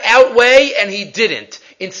 doesn't that outweigh? And he didn't.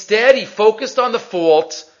 Instead, he focused on the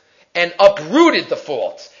fault and uprooted the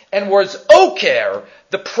fault and was oker,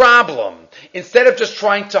 the problem, instead of just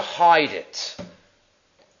trying to hide it.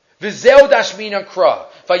 V'zeu dashminan kra,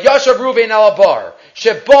 vayashav Reuven al bar,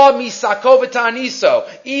 sheba misako v'taniso.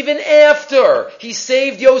 Even after he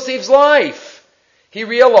saved Yosef's life, he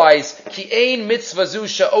realized ki ein mitzvah zu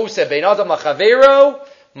she'oseh bein adam lachavero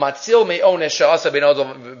Matzil me'onesh she'asa ben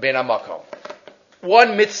adam ben hamakom.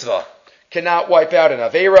 One mitzvah cannot wipe out an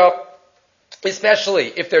Aveira,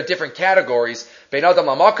 especially if there are different categories. Ben adam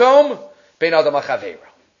hamakom, ben adam hachaveira.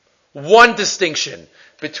 One distinction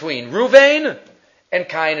between Ruvain and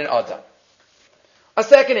Cain and Adam. A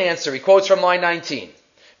second answer, he quotes from line 19.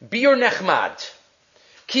 Bir nechmad.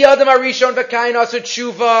 Ki Adam harishon v'Cain asu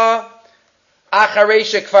tshuva acharei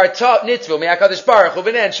shekvar nitvu me'akadosh baruch hu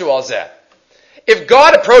v'nenshu al zeh. If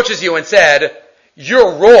God approaches you and said,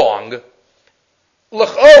 you're wrong,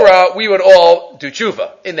 l'chora, we would all do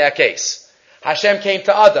tshuva in that case. Hashem came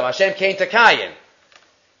to Adam, Hashem came to Cain.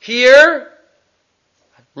 Here,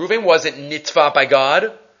 Reuven wasn't nitva by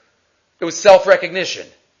God. It was self-recognition.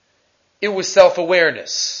 It was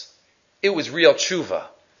self-awareness. It was real tshuva.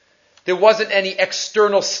 There wasn't any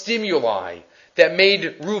external stimuli that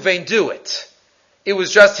made Reuven do it. It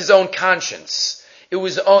was just his own conscience. It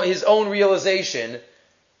was his own realization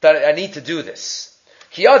that I need to do this.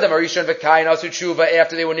 Ki Adam harishon v'Cain asu tshuva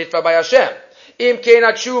after they were nitva by Hashem. Im kein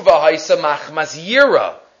tshuva ha'isa machmas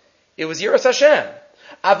yira. It was yiras Hashem.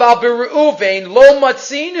 Aval b'Reuven lo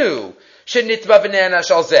matzinu shenitva v'nana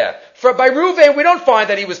shal zeh. For by Reuven we don't find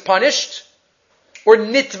that he was punished or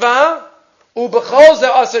nitva u'b'chol zeh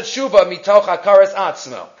asa tshuva mitoch hakaras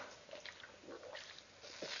atzmo.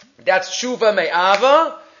 That's tshuva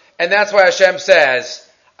me'ava, and that's why Hashem says,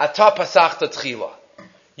 Ata pasachta tchila.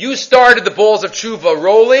 You started the balls of tshuva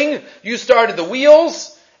rolling, you started the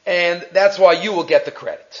wheels, and that's why you will get the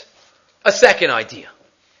credit. A second idea.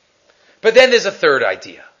 But then there's a third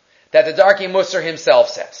idea, that the Darkei Musar himself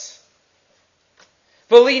says.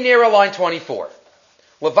 V'li nera line 24.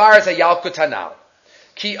 Levaras hayalkut hanal.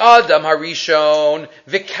 Ki Adam harishon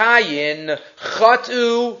v'Cain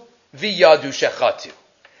chatu v'yadu shechatu.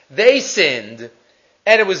 They sinned,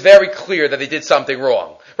 and it was very clear that they did something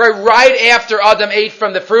wrong. Right after Adam ate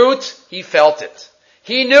from the fruit, he felt it.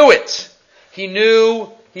 He knew it. He knew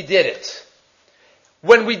he did it.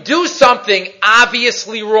 When we do something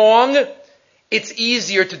obviously wrong, it's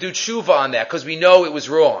easier to do tshuva on that, because we know it was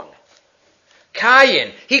wrong.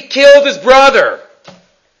 Cain, he killed his brother.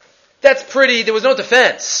 That's pretty, there was no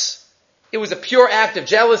defense. It was a pure act of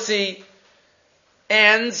jealousy,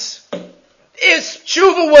 and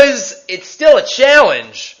tshuva it's still a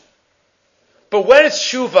challenge. But when is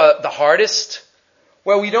tshuva the hardest?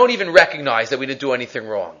 Well, we don't even recognize that we didn't do anything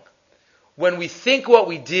wrong. When we think what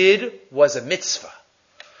we did was a mitzvah.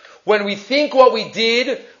 When we think what we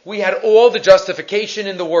did, we had all the justification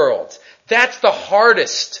in the world. That's the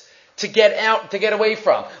hardest to get away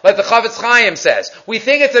from. Like the Chavetz Chaim says, we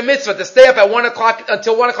think it's a mitzvah to stay up at 1 o'clock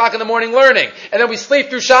until 1 o'clock in the morning learning, and then we sleep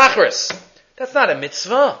through Shacharis. That's not a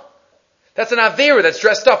mitzvah. That's an Aveira that's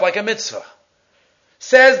dressed up like a mitzvah.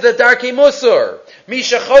 Says the Darkei Musar,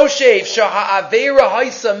 Misha Choshev Shaha Aveira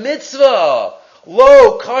Haisa Mitzvah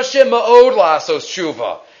Lo Kashem Ma'od Lasos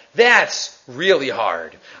Tshuva. That's really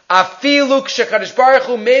hard. Afilu Kshakadosh Baruch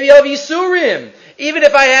Hu maybe I have Yisurim. Even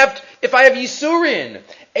if I have Yisurin,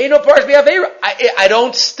 ain't no parts be Aveira. I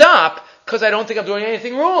don't stop because I don't think I'm doing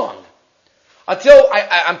anything wrong until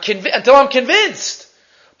I'm convinced.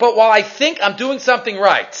 But while I think I'm doing something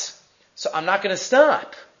right, so I'm not going to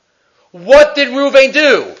stop. What did Reuven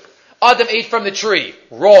do? Adam ate from the tree.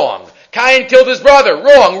 Wrong. Cain killed his brother.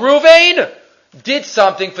 Wrong. Reuven did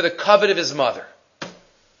something for the covet of his mother.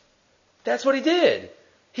 That's what he did.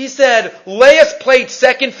 He said, Leah's played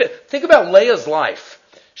second fiddle. Think about Leah's life.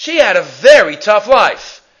 She had a very tough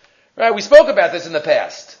life. Right? We spoke about this in the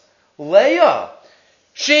past. Leah,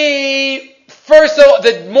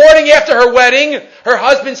 the morning after her wedding, her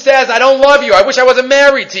husband says, I don't love you. I wish I wasn't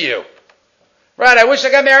married to you. Right, I wish I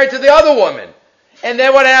got married to the other woman. And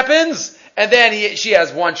then what happens? And then she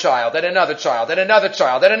has one child, and another child, and another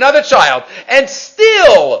child, and another child. And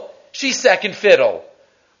still, she's second fiddle.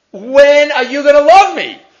 When are you going to love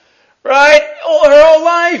me? Right? Her whole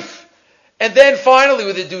life. And then finally,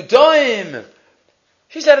 with the Dudaim,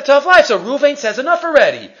 she's had a tough life. So Reuven says enough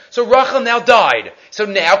already. So Rachel now died. So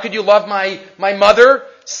now could you love my mother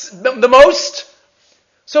the most?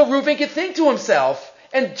 So Reuven could think to himself,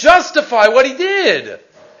 and justify what he did.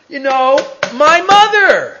 My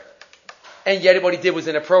mother. And yet what he did was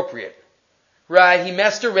inappropriate. Right? He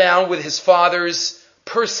messed around with his father's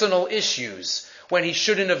personal issues when he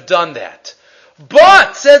shouldn't have done that.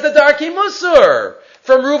 But, says the Darkei Musar,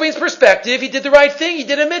 from Reuven's perspective, he did the right thing. He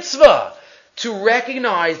did a mitzvah. To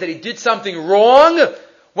recognize that he did something wrong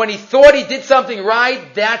when he thought he did something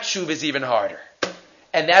right, that tshuva is even harder.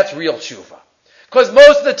 And that's real tshuva. Because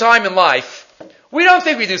most of the time in life, we don't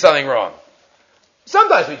think we do something wrong.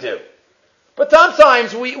 Sometimes we do. But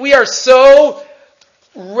sometimes we are so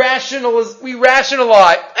we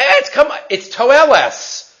rationalize. It's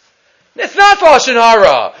toeles. It's not Lashon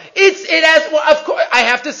Hara. Of course, I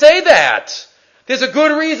have to say that. There's a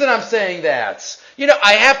good reason I'm saying that.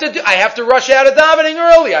 I have to rush out of davening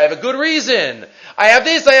early. I have a good reason. I have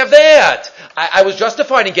this, I have that. I was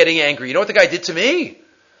justified in getting angry. You know what the guy did to me?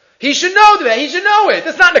 He should know that. He should know it.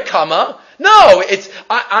 That's not Nakama. No,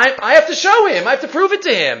 I have to show him. I have to prove it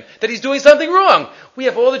to him that he's doing something wrong. We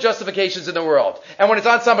have all the justifications in the world. And when it's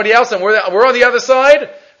on somebody else and we're on the other side,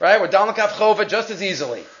 right, we're Dal Kaf Chova just as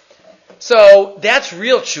easily. So that's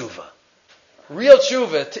real tshuva. Real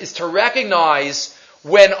tshuva is to recognize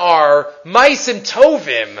when our maisim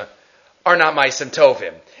tovim are not maisim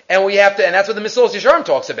tovim. And that's what the Mesilas Yesharim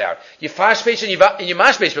talks about. Yifashpesh and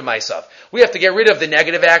Yimashpesh b'maisav. We have to get rid of the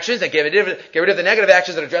negative actions and get rid of the negative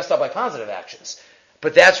actions that are dressed up by positive actions.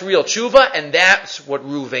 But that's real tshuva, and that's what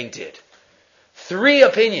Reuven did. 3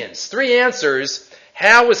 opinions, 3 answers.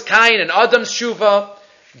 How was Cain and Adam's tshuva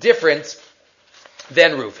different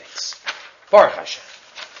than Reuven's? Baruch Hashem.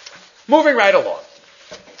 Moving right along.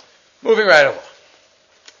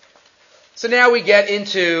 So now we get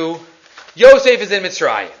into Yosef is in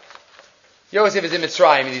Mitzrayim. Yosef is in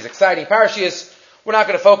Mitzrayim in these exciting parashiyos. We're not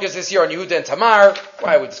going to focus this year on Yehuda and Tamar.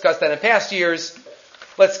 Why we discussed that in past years.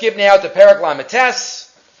 Let's skip now to Perek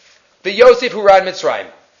Lametes, the Yosef who rode Mitzrayim.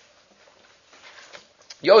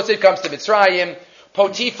 Yosef comes to Mitzrayim.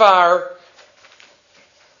 Potiphar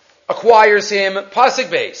acquires him. Pasuk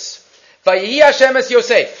Beis. Vayehi Hashem es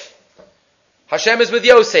Yosef. Hashem is with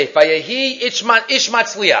Yosef. Vayehi ish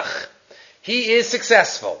matzliach. He is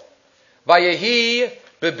successful. Vayehi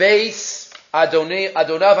bebeis Adonav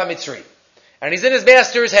HaMitzri. And he's in his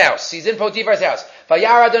master's house. He's in Potiphar's house.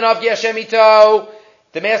 Vayar Adonav ki Hashem ito.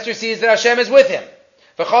 The master sees that Hashem is with him.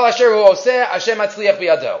 V'chol asher hu oseh Hashem matzliach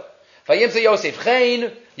biyado. Vayimsa Yosef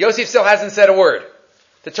chein. Yosef still hasn't said a word.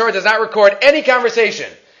 The Torah does not record any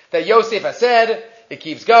conversation that Yosef has said. It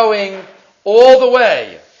keeps going all the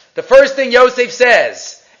way. The first thing Yosef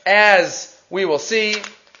says, as we will see,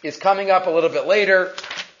 is coming up a little bit later,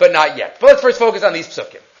 but not yet. But let's first focus on these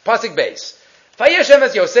psukim. Pasuk Beis. Vayeishev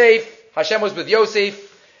es Yosef. Hashem was with Yosef,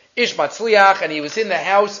 Ish Matzliach, and he was in the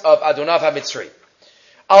house of Adonav HaMitzri.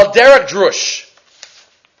 Al Derek Drush.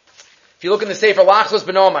 If you look in the Sefer Lachlos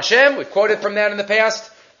B'Noam Hashem, we've quoted from that in the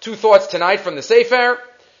past. 2 thoughts tonight from the Sefer.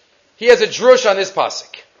 He has a drush on this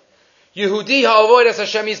pasuk. Yehudi ha'avoid es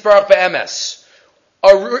Hashem yisbarach be'emes.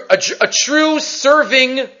 A true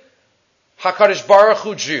serving HaKadosh Baruch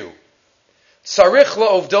Hu Jew. Tzarich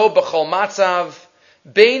la'ovdo b'chol matzav,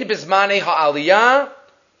 bein bizmanei ha'aliyah,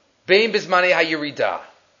 bein bizmanei ha'yirida.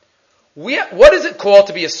 What is it called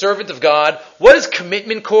to be a servant of God? What is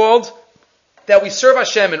commitment called? That we serve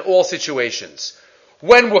Hashem in all situations.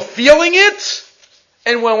 When we're feeling it,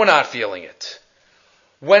 and when we're not feeling it.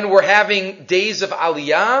 When we're having days of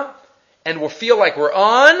aliyah, and we feel like we're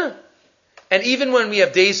on, and even when we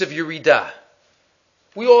have days of yirida.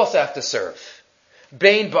 We also have to serve.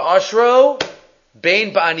 Bein ba'ashro,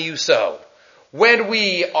 bein ba'aniyuso. When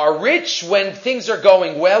we are rich, when things are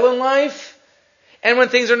going well in life, and when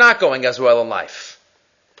things are not going as well in life.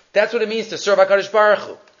 That's what it means to serve HaKadosh Baruch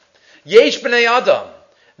Hu. Yesh b'nei Adam.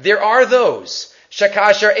 There are those.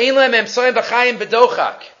 Shakasher ein lehem emsoyim b'chayim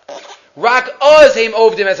b'dochak. Rak oz heim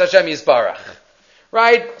ovdim es Hashem yisbarach.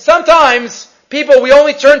 Right? Sometimes, people, we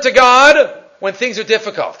only turn to God when things are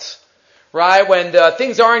difficult. Right? When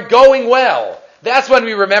things aren't going well. That's when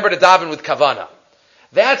we remember to daven with kavana.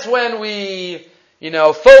 That's when we,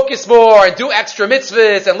 focus more and do extra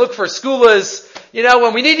mitzvahs and look for skulas,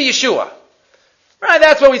 when we need a Yeshua. Right,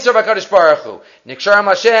 that's when we serve HaKadosh Baruch Hu. Niksharam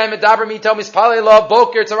Hashem, Medaber Mito, Mispalei Lo,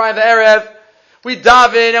 Boker, Tzarayim Ve'erev. We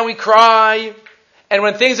daven and we cry. And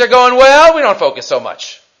when things are going well, we don't focus so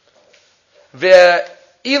much.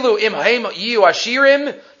 Ve'ilu im haim yiyu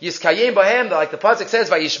ashirim, yiskayim bahem, like the pasuk says,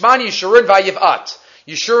 Vayishman Yeshurun Vayivat.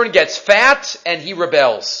 Yeshurun gets fat and he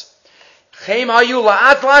rebels. When we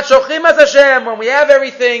have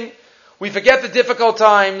everything, we forget the difficult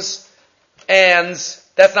times, and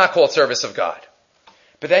that's not called service of God.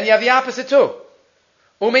 But then you have the opposite too.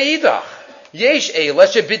 When we have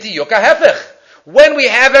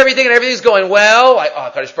everything and everything's going well,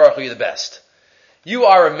 Kadosh Baruch Hu, you're the best. You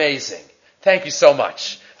are amazing. Thank you so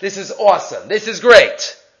much. This is awesome. This is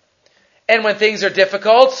great. And when things are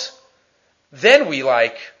difficult, then we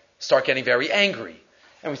start getting very angry.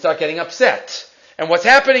 And we start getting upset. And what's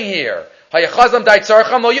happening here? I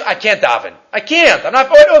can't daven. I can't.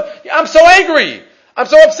 I'm so angry. I'm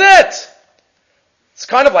so upset. It's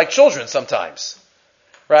kind of like children sometimes.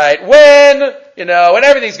 Right? When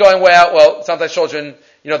everything's going well, sometimes children,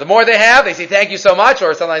 The more they have, they say thank you so much,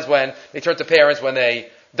 or sometimes when they turn to parents when they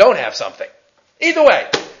don't have something. Either way.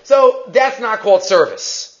 So that's not called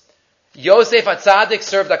service. Yosef HaTzadik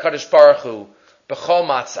served HaKadosh Baruch Hu b'chol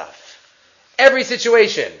matzav. Every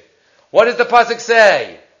situation. What does the pasuk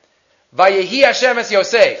say? Vayehi Hashem es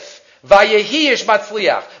Yosef. Vayehi ish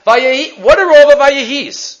matzliach. Vayehi. What are all the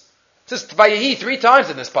Vayehis? It says Vayehi 3 times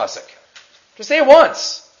in this pasuk. Just say it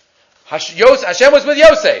once. Hashem was with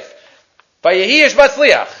Yosef. Vayehi ish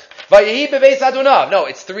matzliach. Vayehi bebeis Adonav. No,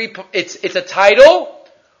 it's a title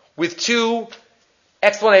with 2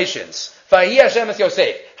 explanations. Vayehi Hashem es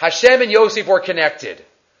Yosef. Hashem and Yosef were connected.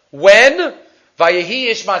 When? Vayehi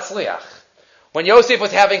ish matzliach. When Yosef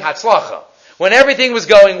was having hatzlacha. When everything was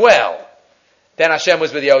going well. Then Hashem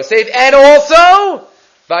was with Yosef. And also,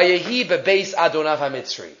 Vayehi bebeis Adonav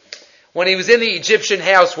HaMitzri. When he was in the Egyptian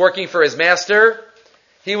house working for his master,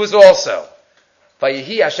 he was also.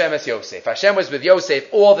 Vayehi Hashem es Yosef. Hashem was with Yosef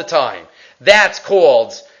all the time. That's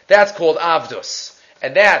called Avdus.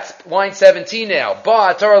 And that's line 17 now.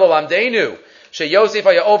 Ba atar lo lamdeinu. She Yosef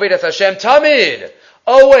haya oved es Hashem tamid.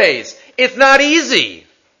 Always. It's not easy.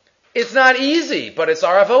 It's not easy, but it's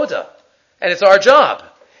our avoda. And it's our job.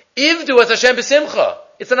 Ivdu es Hashem b'simcha.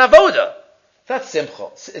 It's an avoda. That's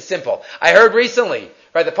simple. It's simple. I heard recently,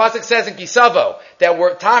 right, the pasuk says in Kisavo that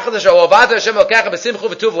we're tachas Avad Hashem elkecha b'simcha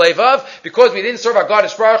v'tuv levav, because we didn't serve our God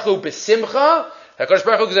Baruch Hu b'simcha. HaKadosh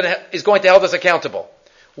Baruch Hu is going to hold us accountable.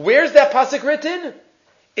 Where's that pasuk written?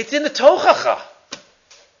 It's in the Tochacha.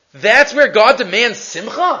 That's where God demands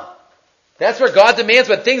simcha. That's where God demands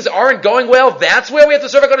when things aren't going well. That's where we have to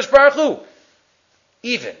serve HaKadosh Baruch Hu.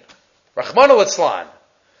 Even. Rachmana litzlan.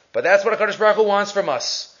 But that's what HaKadosh Baruch Hu wants from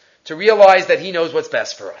us. To realize that He knows what's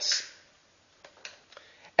best for us.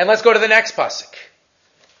 And let's go to the next pasuk.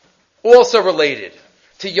 Also related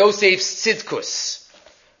to Yosef's tzidkus.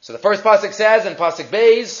 So the first pasuk says in pasuk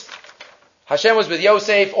Beis, Hashem was with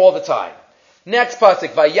Yosef all the time. Next pasuk,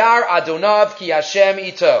 Vayar Adonav ki Hashem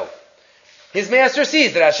ito. His master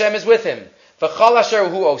sees that Hashem is with him. V'chal asher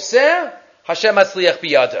hu oseh, Hashem matzliach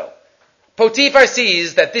biyado. Potiphar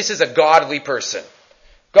sees that this is a godly person.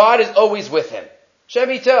 God is always with him.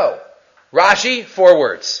 Hashem ito. Rashi, 4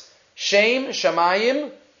 words. Shem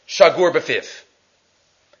Shamayim Shagur B'fiv.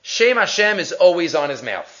 Shem Hashem is always on his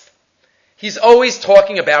mouth. He's always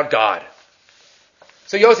talking about God.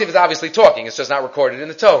 So Yosef is obviously talking. It's just not recorded in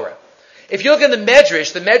the Torah. If you look in the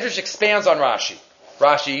Medrash expands on Rashi.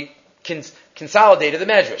 Rashi consolidated the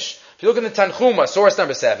Medrash. If you look in the Tanchuma, source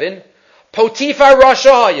number 7, Potiphar Rasha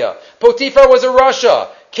Haya. Potiphar was a Rasha.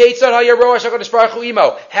 Ketzad Haya Rosh HaKadosh Baruch Hu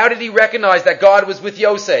Imo. How did he recognize that God was with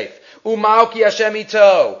Yosef? Umau ki Hashem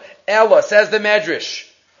ito. Ella, says the Medrash.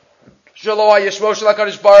 Shelo HaYishmo Shel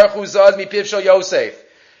HaKadosh Baruch Hu zaz mipiv shel Yosef.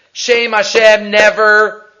 Shem Hashem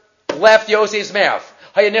never left Yosef's mouth.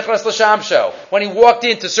 Haya nichras l'shamsho. When he walked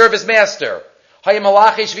in to serve his master. Haya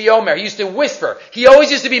malachish v'yomer. He used to whisper. He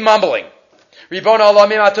always used to be mumbling. Ribon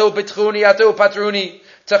ha'olamim ato b'tchuni ato patruni.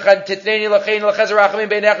 Titneni l'chein l'chezer rachamim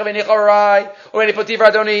beinecha v'nicharai. U'eni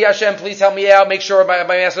potivar adoni. Hashem, please help me out. Make sure my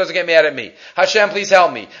master doesn't get mad at me. Hashem, please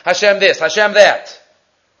help me. Hashem this. Hashem that.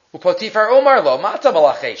 U'potifar omar lo. Mata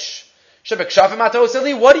malachish. Shebekshafim ato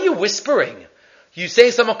oseli. What are you whispering? You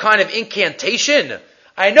saying some kind of incantation?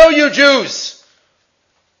 I know you Jews.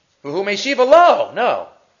 Who may shiva lo? No.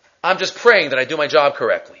 I'm just praying that I do my job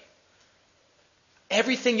correctly.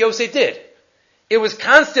 Everything Yosef did. It was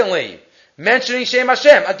constantly mentioning Shem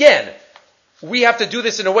Hashem. Again, we have to do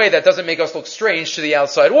this in a way that doesn't make us look strange to the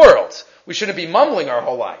outside world. We shouldn't be mumbling our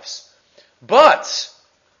whole lives. But,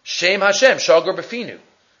 Shem Hashem, Shagur Befinu.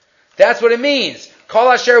 That's what it means.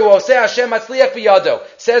 Kol Asher Hu Oseh Hashem Matzliach B'Yado.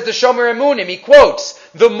 Says the Shomer Emunim. He quotes,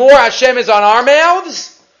 the more Hashem is on our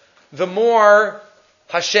mouths, the more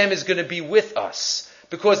Hashem is going to be with us.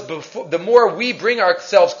 Because the more we bring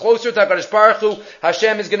ourselves closer to HaKadosh Baruch Hu,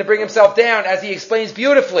 Hashem is going to bring himself down, as he explains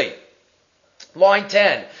beautifully. Line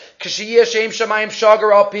 10. K'shiyeh Shem Shamayim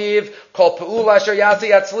Shagar Al Piv Kol Pe'ul Asher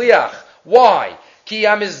Yaseh Yatzliach. Why? Ki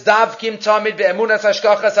Yamizdavkim Tamid Be'emunas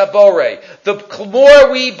Hashgacha Sabore. The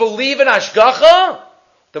more we believe in Hashgacha,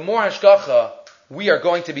 the more Hashgacha we are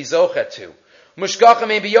going to be zochet to. Mushgacha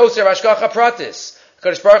may be Yoser Hashgacha Pratis.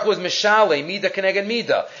 HaKadosh Baruch Hu is Mishale, Mida Keneged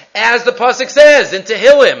Mida. As the pasuk says in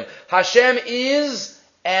Tehillim, Hashem is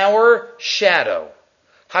our shadow.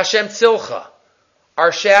 Hashem Tzilcha.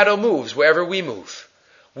 Our shadow moves wherever we move.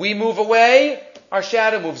 We move away, our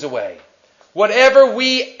shadow moves away. However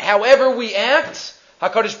we act,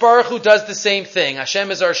 HaKadosh Baruch Hu does the same thing. Hashem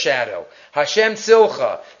is our shadow. Hashem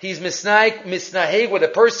Tzilcha. He's misnaheg with a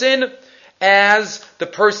person as the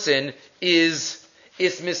person is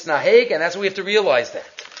misnaheg, and that's what we have to realize that.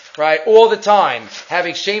 right? All the time,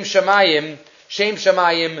 having Shem Shamayim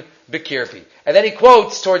Bekirpi. And then he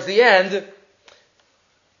quotes, towards the end,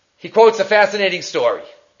 he quotes a fascinating story.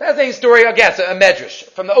 Fascinating story, again, a medrash,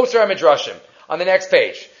 from the Osir HaMidrashim, on the next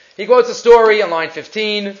page. He quotes a story on line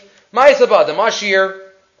 15. Ma'aseh the Mashir.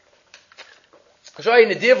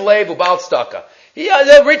 He was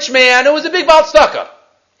a rich man who was a big Baal Tzedakah.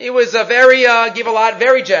 He was a very, give a lot,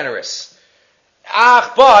 very generous.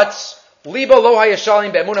 But, Liba lo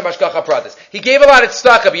hayashalim be'emunah mashgacha pratis. He gave a lot of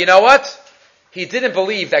tzedakah, but you know what? He didn't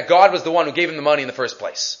believe that God was the one who gave him the money in the first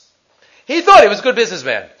place. He thought he was a good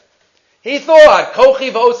businessman. He thought,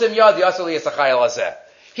 Kochi v'osim yad yasali yisachayel hazeh.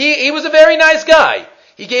 He was a very nice guy.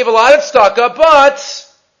 He gave a lot of tzedakah, but,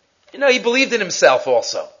 he believed in himself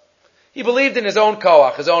also. He believed in his own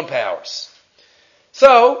koach, his own powers.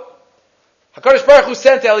 So, HaKadosh Baruch Hu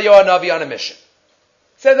sent Eliyahu Hanavi on a mission.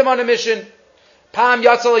 Sent him on a mission. Pam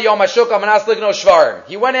yatzal yom hashuk amanas ligno shvarim.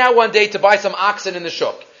 He went out one day to buy some oxen in the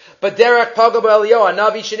shuk. But derech pagab Eliyahu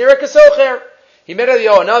Hanavi shenira kasocher. He met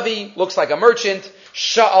Eliyahu Hanavi, looks like a merchant.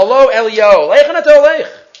 Sha'alo Eliyahu, leichan ato leich.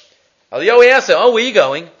 Eliyahu asked him, where are you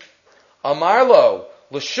going? Amar lo,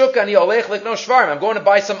 l'shuk ani olech ligno shvarim. I'm going to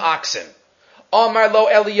buy some oxen. Amar lo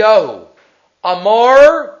Eliyahu,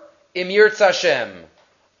 Amar im yirtz Hashem.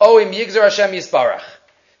 O im yigzar Hashem yisbarach.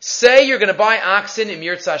 Say you're going to buy oxen im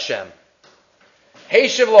yirtz Hashem.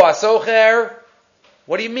 Heishiv lo asocher.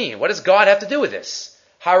 What do you mean? What does God have to do with this?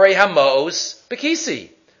 Harei hamos bekisi.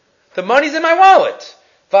 The money's in my wallet.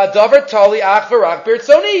 V'adavar tali ach v'rak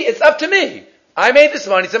birtzoni. It's up to me. I made this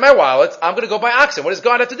money. It's in my wallet. I'm going to go buy oxen. What does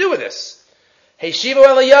God have to do with this? Heishivo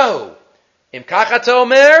Eliyahu. Im kach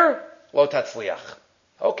omer lo tatzliach.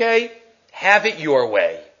 Okay, have it your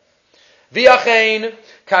way. V'yachein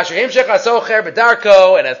kasher himshech asocher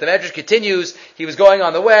b'darko. And as the medrash continues, he was going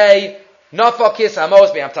on the way. Nafal kis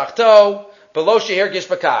hamos be'am tachto. Below shehir gish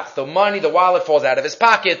bakach. The money, the wallet falls out of his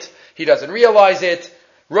pocket. He doesn't realize it.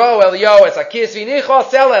 Ro Eliyahu es hakis v'nichol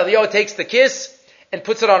sel. Eliyahu takes the kiss and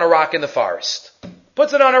puts it on a rock in the forest.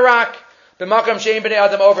 Puts it on a rock. B'makam she'im b'nei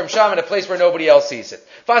adam over sham, in a place where nobody else sees it.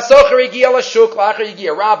 V'asocher yigia l'shuk la'achar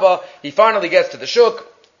yigia rabba. He finally gets to the shuk.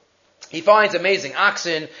 He finds amazing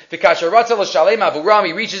oxen. V'kasher ratzah l'shalem avuram.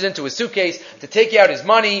 He reaches into his suitcase to take out his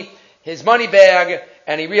money bag,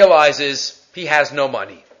 and he realizes he has no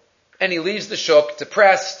money. And he leaves the shuk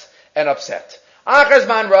depressed and upset. Achaz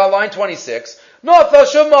manra, line 26. Nofel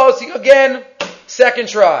shumos, again, second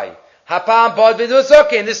try. Hapam bod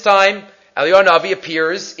v'duzokin. This time, Eliyahu Hanavi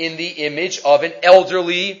appears in the image of an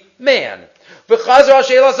elderly man. V'chazar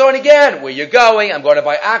she'elaso, and again, where you going? I'm going to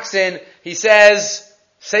buy oxen. He says,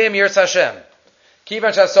 say Amir Hashem.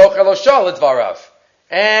 Kivan shasocher lo shal dvarav.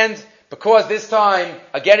 And because this time,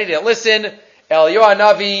 again, he didn't listen, Eliyahu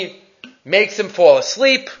Hanavi makes him fall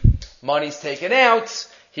asleep. Money's taken out.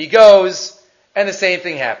 He goes, and the same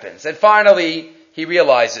thing happens. And finally, he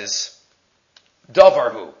realizes,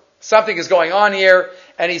 Davarhu. Something is going on here,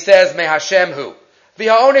 and he says, Me Hashem hu.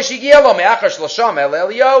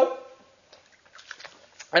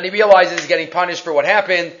 And he realizes he's getting punished for what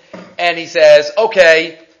happened, and he says,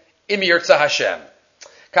 okay, im yirtza Hashem.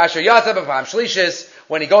 Kasher yatsa b'pam shlishis,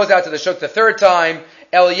 when he goes out to the shuk the third time,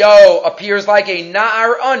 Eliyahu appears like a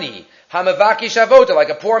na'ar ani, hamavaki shavota, like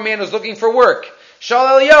a poor man who's looking for work.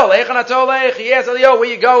 Shal Eliyahu, leichan ato leich. He asks Eliyahu, where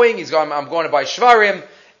are you going? He's going, I'm going to buy shvarim.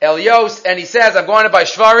 Eliyahu, and he says, I'm going to buy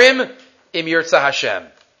shvarim, im yirtza Hashem.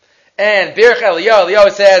 And Birch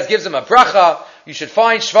Eliyahu says, gives him a bracha, you should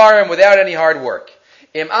find shvarim without any hard work.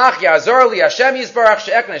 Im ach yazor li Hashem yisbarach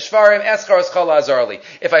she'ekne shvarim eschar eschal azor li.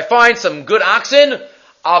 If I find some good oxen,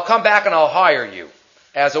 I'll come back and I'll hire you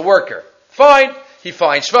as a worker. Fine. He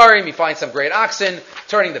finds shvarim, he finds some great oxen,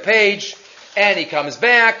 turning the page, and he comes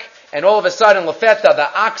back, and all of a sudden, lefeta,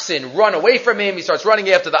 the oxen run away from him. He starts running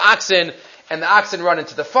after the oxen, and the oxen run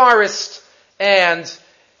into the forest, and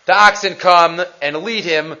the oxen come and lead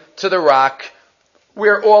him to the rock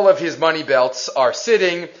where all of his money belts are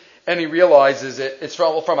sitting, and he realizes it's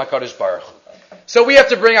from HaKadosh Baruch Hu. So we have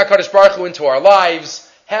to bring HaKadosh Baruch Hu into our lives,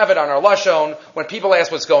 have it on our lashon. When people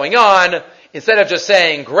ask what's going on, instead of just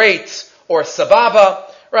saying great or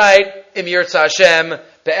sababa, right? Im yirtza Hashem,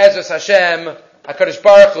 be'ezras Hashem, HaKadosh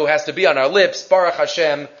Baruch Hu has to be on our lips. Baruch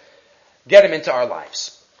Hashem, get him into our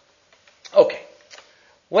lives. Okay.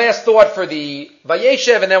 Last thought for the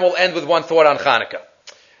Vayeishev, and then we'll end with one thought on Hanukkah.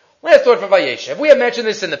 Last thought for Vayeishev. We have mentioned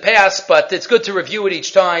this in the past, but it's good to review it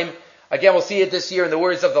each time. Again, we'll see it this year in the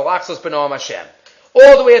words of the Lachsos B'Noam Hashem.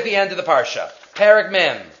 All the way at the end of the Parsha. Perek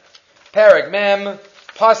Mem,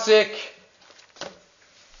 Pasuk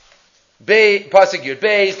Yud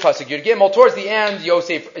Beis, Pasuk Yud Gimel. Towards the end,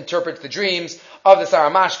 Yosef interprets the dreams of the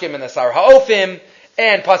Sarah Mashkim and the Sarah Ha'ofim,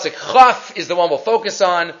 And pasuk Chaf is the one we'll focus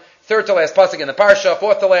on. Third to last pasuk in the parsha,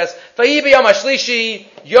 fourth to last. Vayi b'yom hashlishi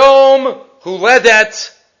yom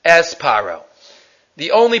huledet es Paro.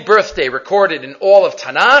 The only birthday recorded in all of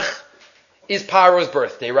Tanakh is Paro's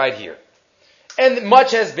birthday right here. And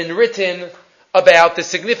much has been written about the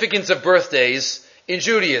significance of birthdays in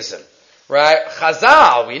Judaism. Right?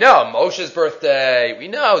 Chazal, we know Moshe's birthday, we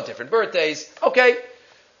know different birthdays. Okay.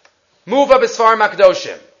 Move up as far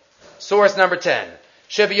Makdoshim. Source number 10.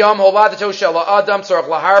 Shebiyam holadato shel Adam tzorach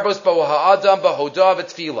laharbos bo ha'adam b'hoda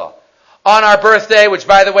v'tfila. On our birthday, which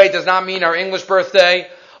by the way does not mean our English birthday,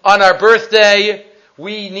 on our birthday,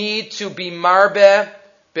 we need to be marbe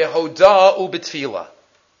behoda u'b'tfila.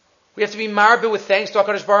 We have to be marbe with thanks to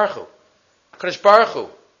HaKadosh Baruch Hu. HaKadosh Baruch Hu,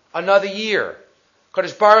 another year.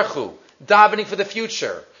 HaKadosh Baruch Hu, davening for the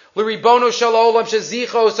future. L'ribono shel olam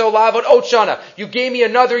shezicho so lavot ot shana. You gave me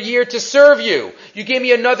another year to serve you. You gave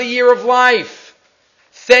me another year of life.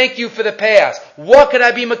 Thank you for the past. What could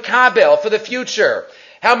I be makabel for the future?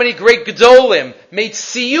 How many great gedolim made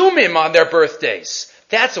siyumim on their birthdays?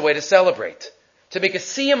 That's a way to celebrate. To make a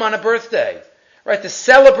siyum on a birthday. Right? To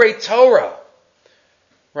celebrate Torah.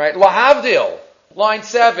 Right? Lahavdil, line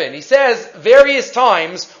 7. He says various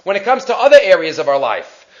times when it comes to other areas of our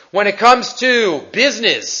life. When it comes to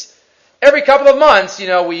business, every couple of months,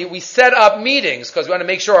 we set up meetings because we want to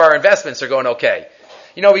make sure our investments are going okay.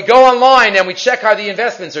 We go online and we check how the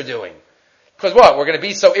investments are doing. Because what? We're going to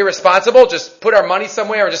be so irresponsible? Just put our money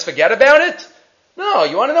somewhere and just forget about it? No,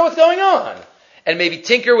 you want to know what's going on. And maybe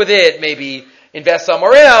tinker with it, maybe invest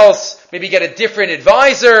somewhere else, maybe get a different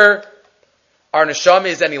advisor. Our neshama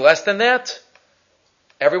is any less than that?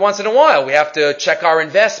 Every once in a while, we have to check our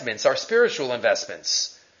investments, our spiritual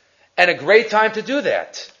investments. And a great time to do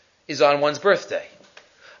that is on one's birthday.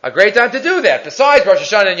 A great time to do that, besides Rosh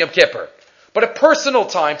Hashanah and Yom Kippur. But a personal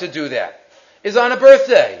time to do that is on a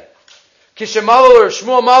birthday.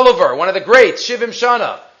 Shmuel Malaver, one of the greats, Shivim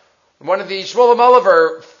Shana, one of the Shmuel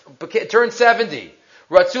Malaver turned 70.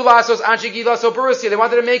 Ratzu Lasos Anshi Gilaso Borussia, they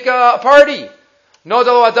wanted to make a party.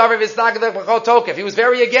 Nodalo Adav Visnagdek Tokev. He was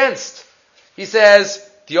very against. He says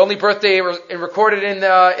the only birthday recorded in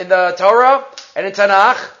the Torah and in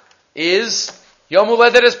Tanakh is Yom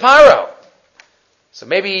Huledet es Paro. So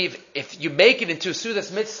maybe if you make it into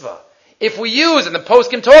Sudas Mitzvah, if we use, and the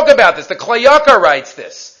post can talk about this, the Klayaka writes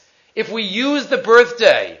this, if we use the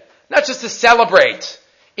birthday, not just to celebrate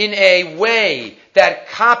in a way that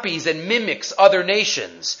copies and mimics other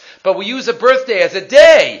nations, but we use a birthday as a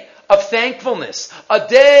day of thankfulness, a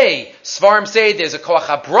day, Svarim say there's a koach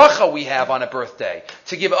habracha we have on a birthday,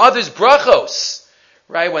 to give others brachos.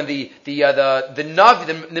 Right, when the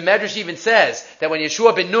Medrash even says that when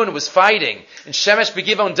Yeshua ben Nun was fighting in Shemesh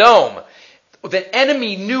Begivon Dome, the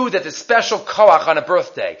enemy knew that the special koach on a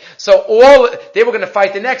birthday. So they were going to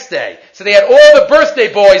fight the next day. So they had all the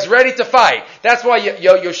birthday boys ready to fight. That's why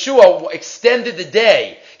Yeshua extended the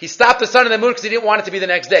day. He stopped the sun and the moon because he didn't want it to be the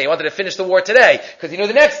next day. He wanted to finish the war today because he knew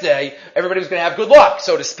the next day everybody was going to have good luck,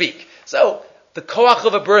 so to speak. So the koach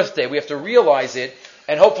of a birthday, we have to realize it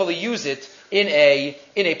and hopefully use it in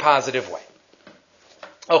a positive way.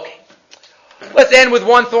 Okay. Let's end with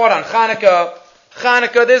one thought on Hanukkah.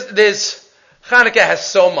 Hanukkah has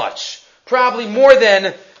so much. Probably more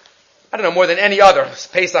than any other.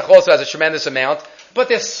 Pesach also has a tremendous amount. But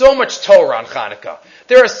there's so much Torah on Hanukkah.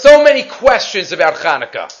 There are so many questions about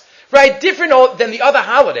Hanukkah. Right? Different than the other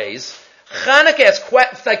holidays. Hanukkah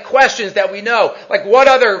has questions that we know. Like what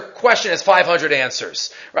other question has 500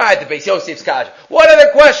 answers? Right? The Beis Yosef's Kaj. What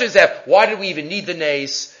other questions have? Why did we even need the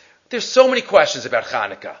nays? There's so many questions about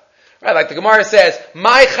Hanukkah. Right? Like the Gemara says,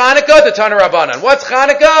 my Hanukkah, the Tana Rabbanan. What's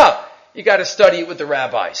Hanukkah? You got to study it with the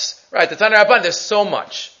rabbis. Right? The Tana Rabbanan, there's so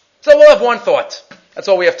much. So we'll have one thought. That's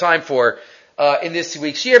all we have time for in this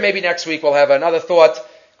week's year. Maybe next week we'll have another thought,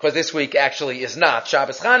 because this week actually is not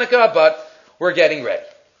Shabbos Hanukkah, but we're getting ready.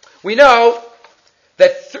 We know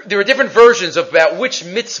that there are different versions about which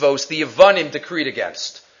mitzvos the Yevanim decreed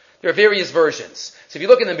against. There are various versions. So if you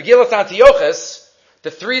look in the Megillas Antiochus,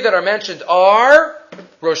 the three that are mentioned are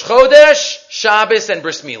Rosh Chodesh, Shabbos, and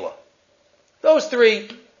Bris Milah. Those three.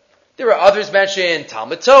 There are others mentioned,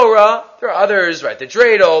 Talmud Torah. There are others, right, the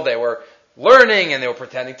dreidel, they were learning and they were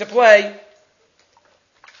pretending to play.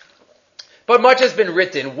 But much has been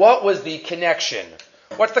written. What was the connection?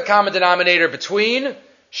 What's the common denominator between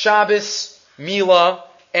Shabbos, Milah,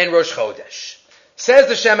 and Rosh Chodesh? Says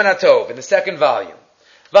the Shemin HaTov in the second volume.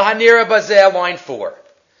 V'hanira bazeh, line 4.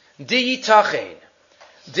 Di yitachein,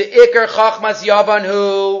 de ikar chachmas yavan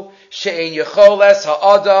hu, she'en yecholes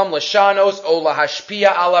ha'adam l'shanos o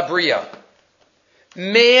lahashpia ala bria.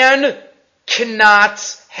 Man cannot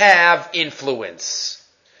have influence.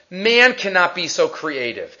 Man cannot be so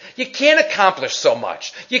creative. You can't accomplish so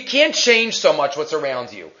much. You can't change so much what's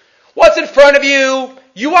around you. What's in front of you?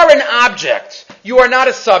 You are an object. You are not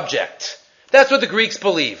a subject. That's what the Greeks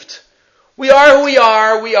believed. We are who we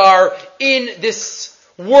are. We are in this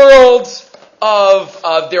world of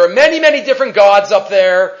there are many, many different gods up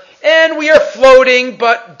there, and we are floating,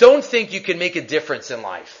 but don't think you can make a difference in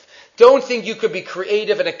life. Don't think you could be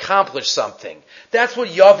creative and accomplish something. That's what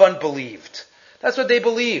Yavan believed. That's what they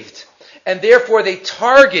believed. And therefore they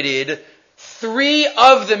targeted 3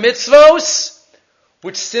 of the mitzvos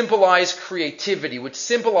which symbolize creativity, which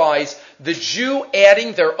symbolize the Jew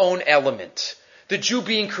adding their own element. The Jew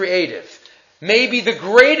being creative. Maybe the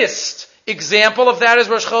greatest example of that is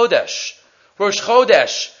Rosh Chodesh. Rosh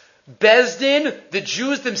Chodesh, Bezdin, the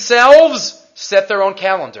Jews themselves set their own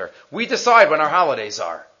calendar. We decide when our holidays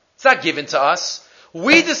are. It's not given to us.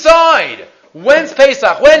 We decide when's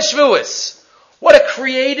Pesach, when's Shavuos. What a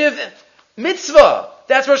creative mitzvah.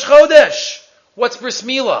 That's Rosh Chodesh. What's Bris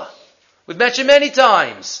Milah? We've mentioned many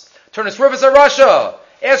times. Turn us Rivers of Russia.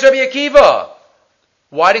 Ask Rabbi Akiva.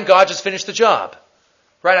 Why didn't God just finish the job?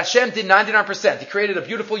 Right? Hashem did 99%. He created a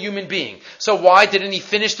beautiful human being. So why didn't he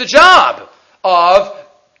finish the job of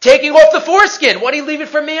taking off the foreskin? Why did he leave it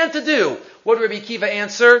for man to do? What did Rabbi Akiva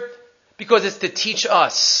answer? Because it's to teach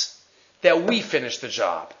us that we finish the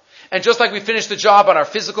job. And just like we finish the job on our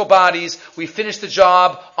physical bodies, we finish the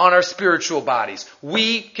job on our spiritual bodies.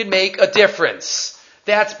 We can make a difference.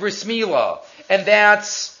 That's Bris Milah. And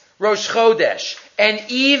that's Rosh Chodesh. And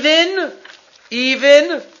even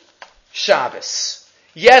Shabbos.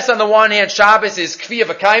 Yes, on the one hand, Shabbos is Kviya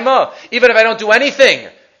V'Kaima. Even if I don't do anything,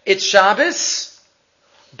 it's Shabbos.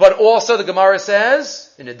 But also the Gemara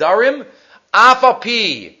says, in Nedarim,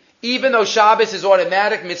 Afapi, even though Shabbos is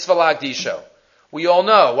automatic, mitzvah lagdisho. We all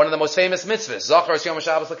know, one of the most famous mitzvahs, Zachar Yom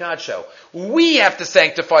Shabbos L'Kadsho. We have to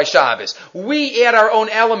sanctify Shabbos. We add our own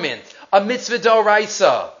element, a mitzvah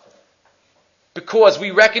d'oraisa. Because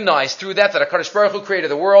we recognize through that HaKadosh Baruch Hu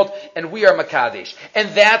created the world, and we are Makadesh. And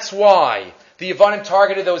that's why the Yevanim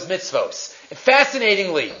targeted those mitzvos. And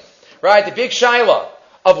fascinatingly, right, the big shaila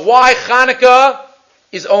of why Chanukah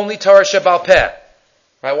is only Torah Sheba'al Peh.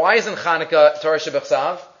 Right, why isn't Chanukah Torah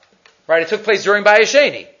Shebechsav? Right, it took place during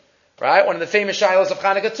Vayeishev. Right? One of the famous shilos of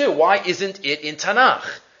Chanukah too. Why isn't it in Tanakh?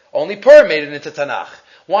 Only Purim made it into Tanakh.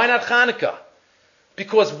 Why not Chanukah?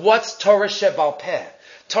 Because what's Torah Sheba'al Peh?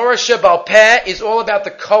 Torah Sheba'al Peh is all about the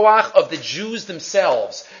koach of the Jews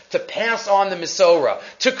themselves to pass on the Mesorah,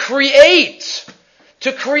 to create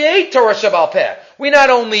Torah Sheba'al Peh. We not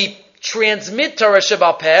only transmit Torah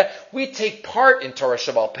Sheba'al Peh, we take part in Torah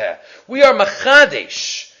Sheba'al Peh. We are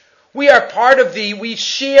Machadesh. We are we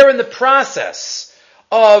share in the process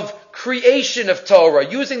of creation of Torah,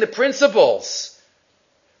 using the principles.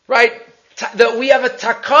 Right? That we have a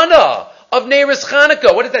takana of Neiros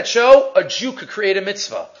Chanukah. What did that show? A Jew could create a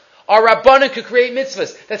mitzvah. Our Rabbanan could create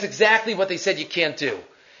mitzvahs. That's exactly what they said you can't do.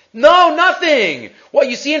 No, nothing. What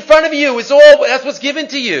you see in front of you that's what's given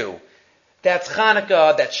to you. That's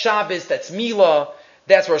Chanukah, that's Shabbos, that's Milah,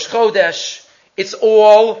 that's Rosh Chodesh. It's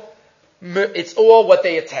all what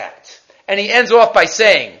they attacked. And he ends off by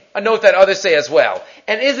saying, a note that others say as well,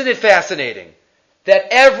 and isn't it fascinating that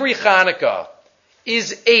every Chanukah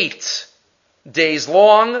is 8 days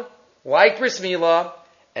long, like Bris Milah,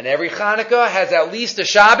 and every Chanukah has at least a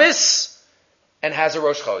Shabbos and has a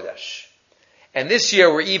Rosh Chodesh. And this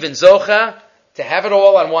year we're even Zocha to have it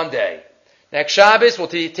all on one day. Next Shabbos we'll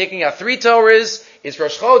be taking out 3 Torahs. It's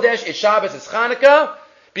Rosh Chodesh, it's Shabbos, it's Chanukah,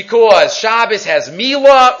 because Shabbos has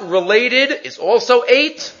Milah related, it's also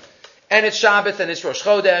 8, and it's Shabbos and it's Rosh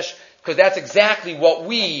Chodesh, because that's exactly what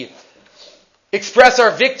we express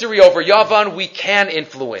our victory over Yavan. We can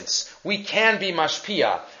influence. We can be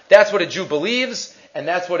mashpia. That's what a Jew believes, and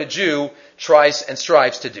that's what a Jew tries and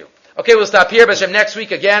strives to do. Okay, we'll stop here. B'Hashem, next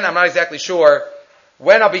week again, I'm not exactly sure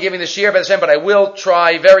when I'll be giving the shiur, B'Hashem, but I will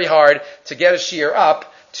try very hard to get a shiur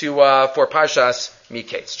up for Parshas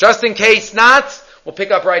Miketz. Just in case not, we'll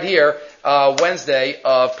pick up right here Wednesday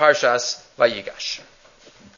of Parshas Vayigash.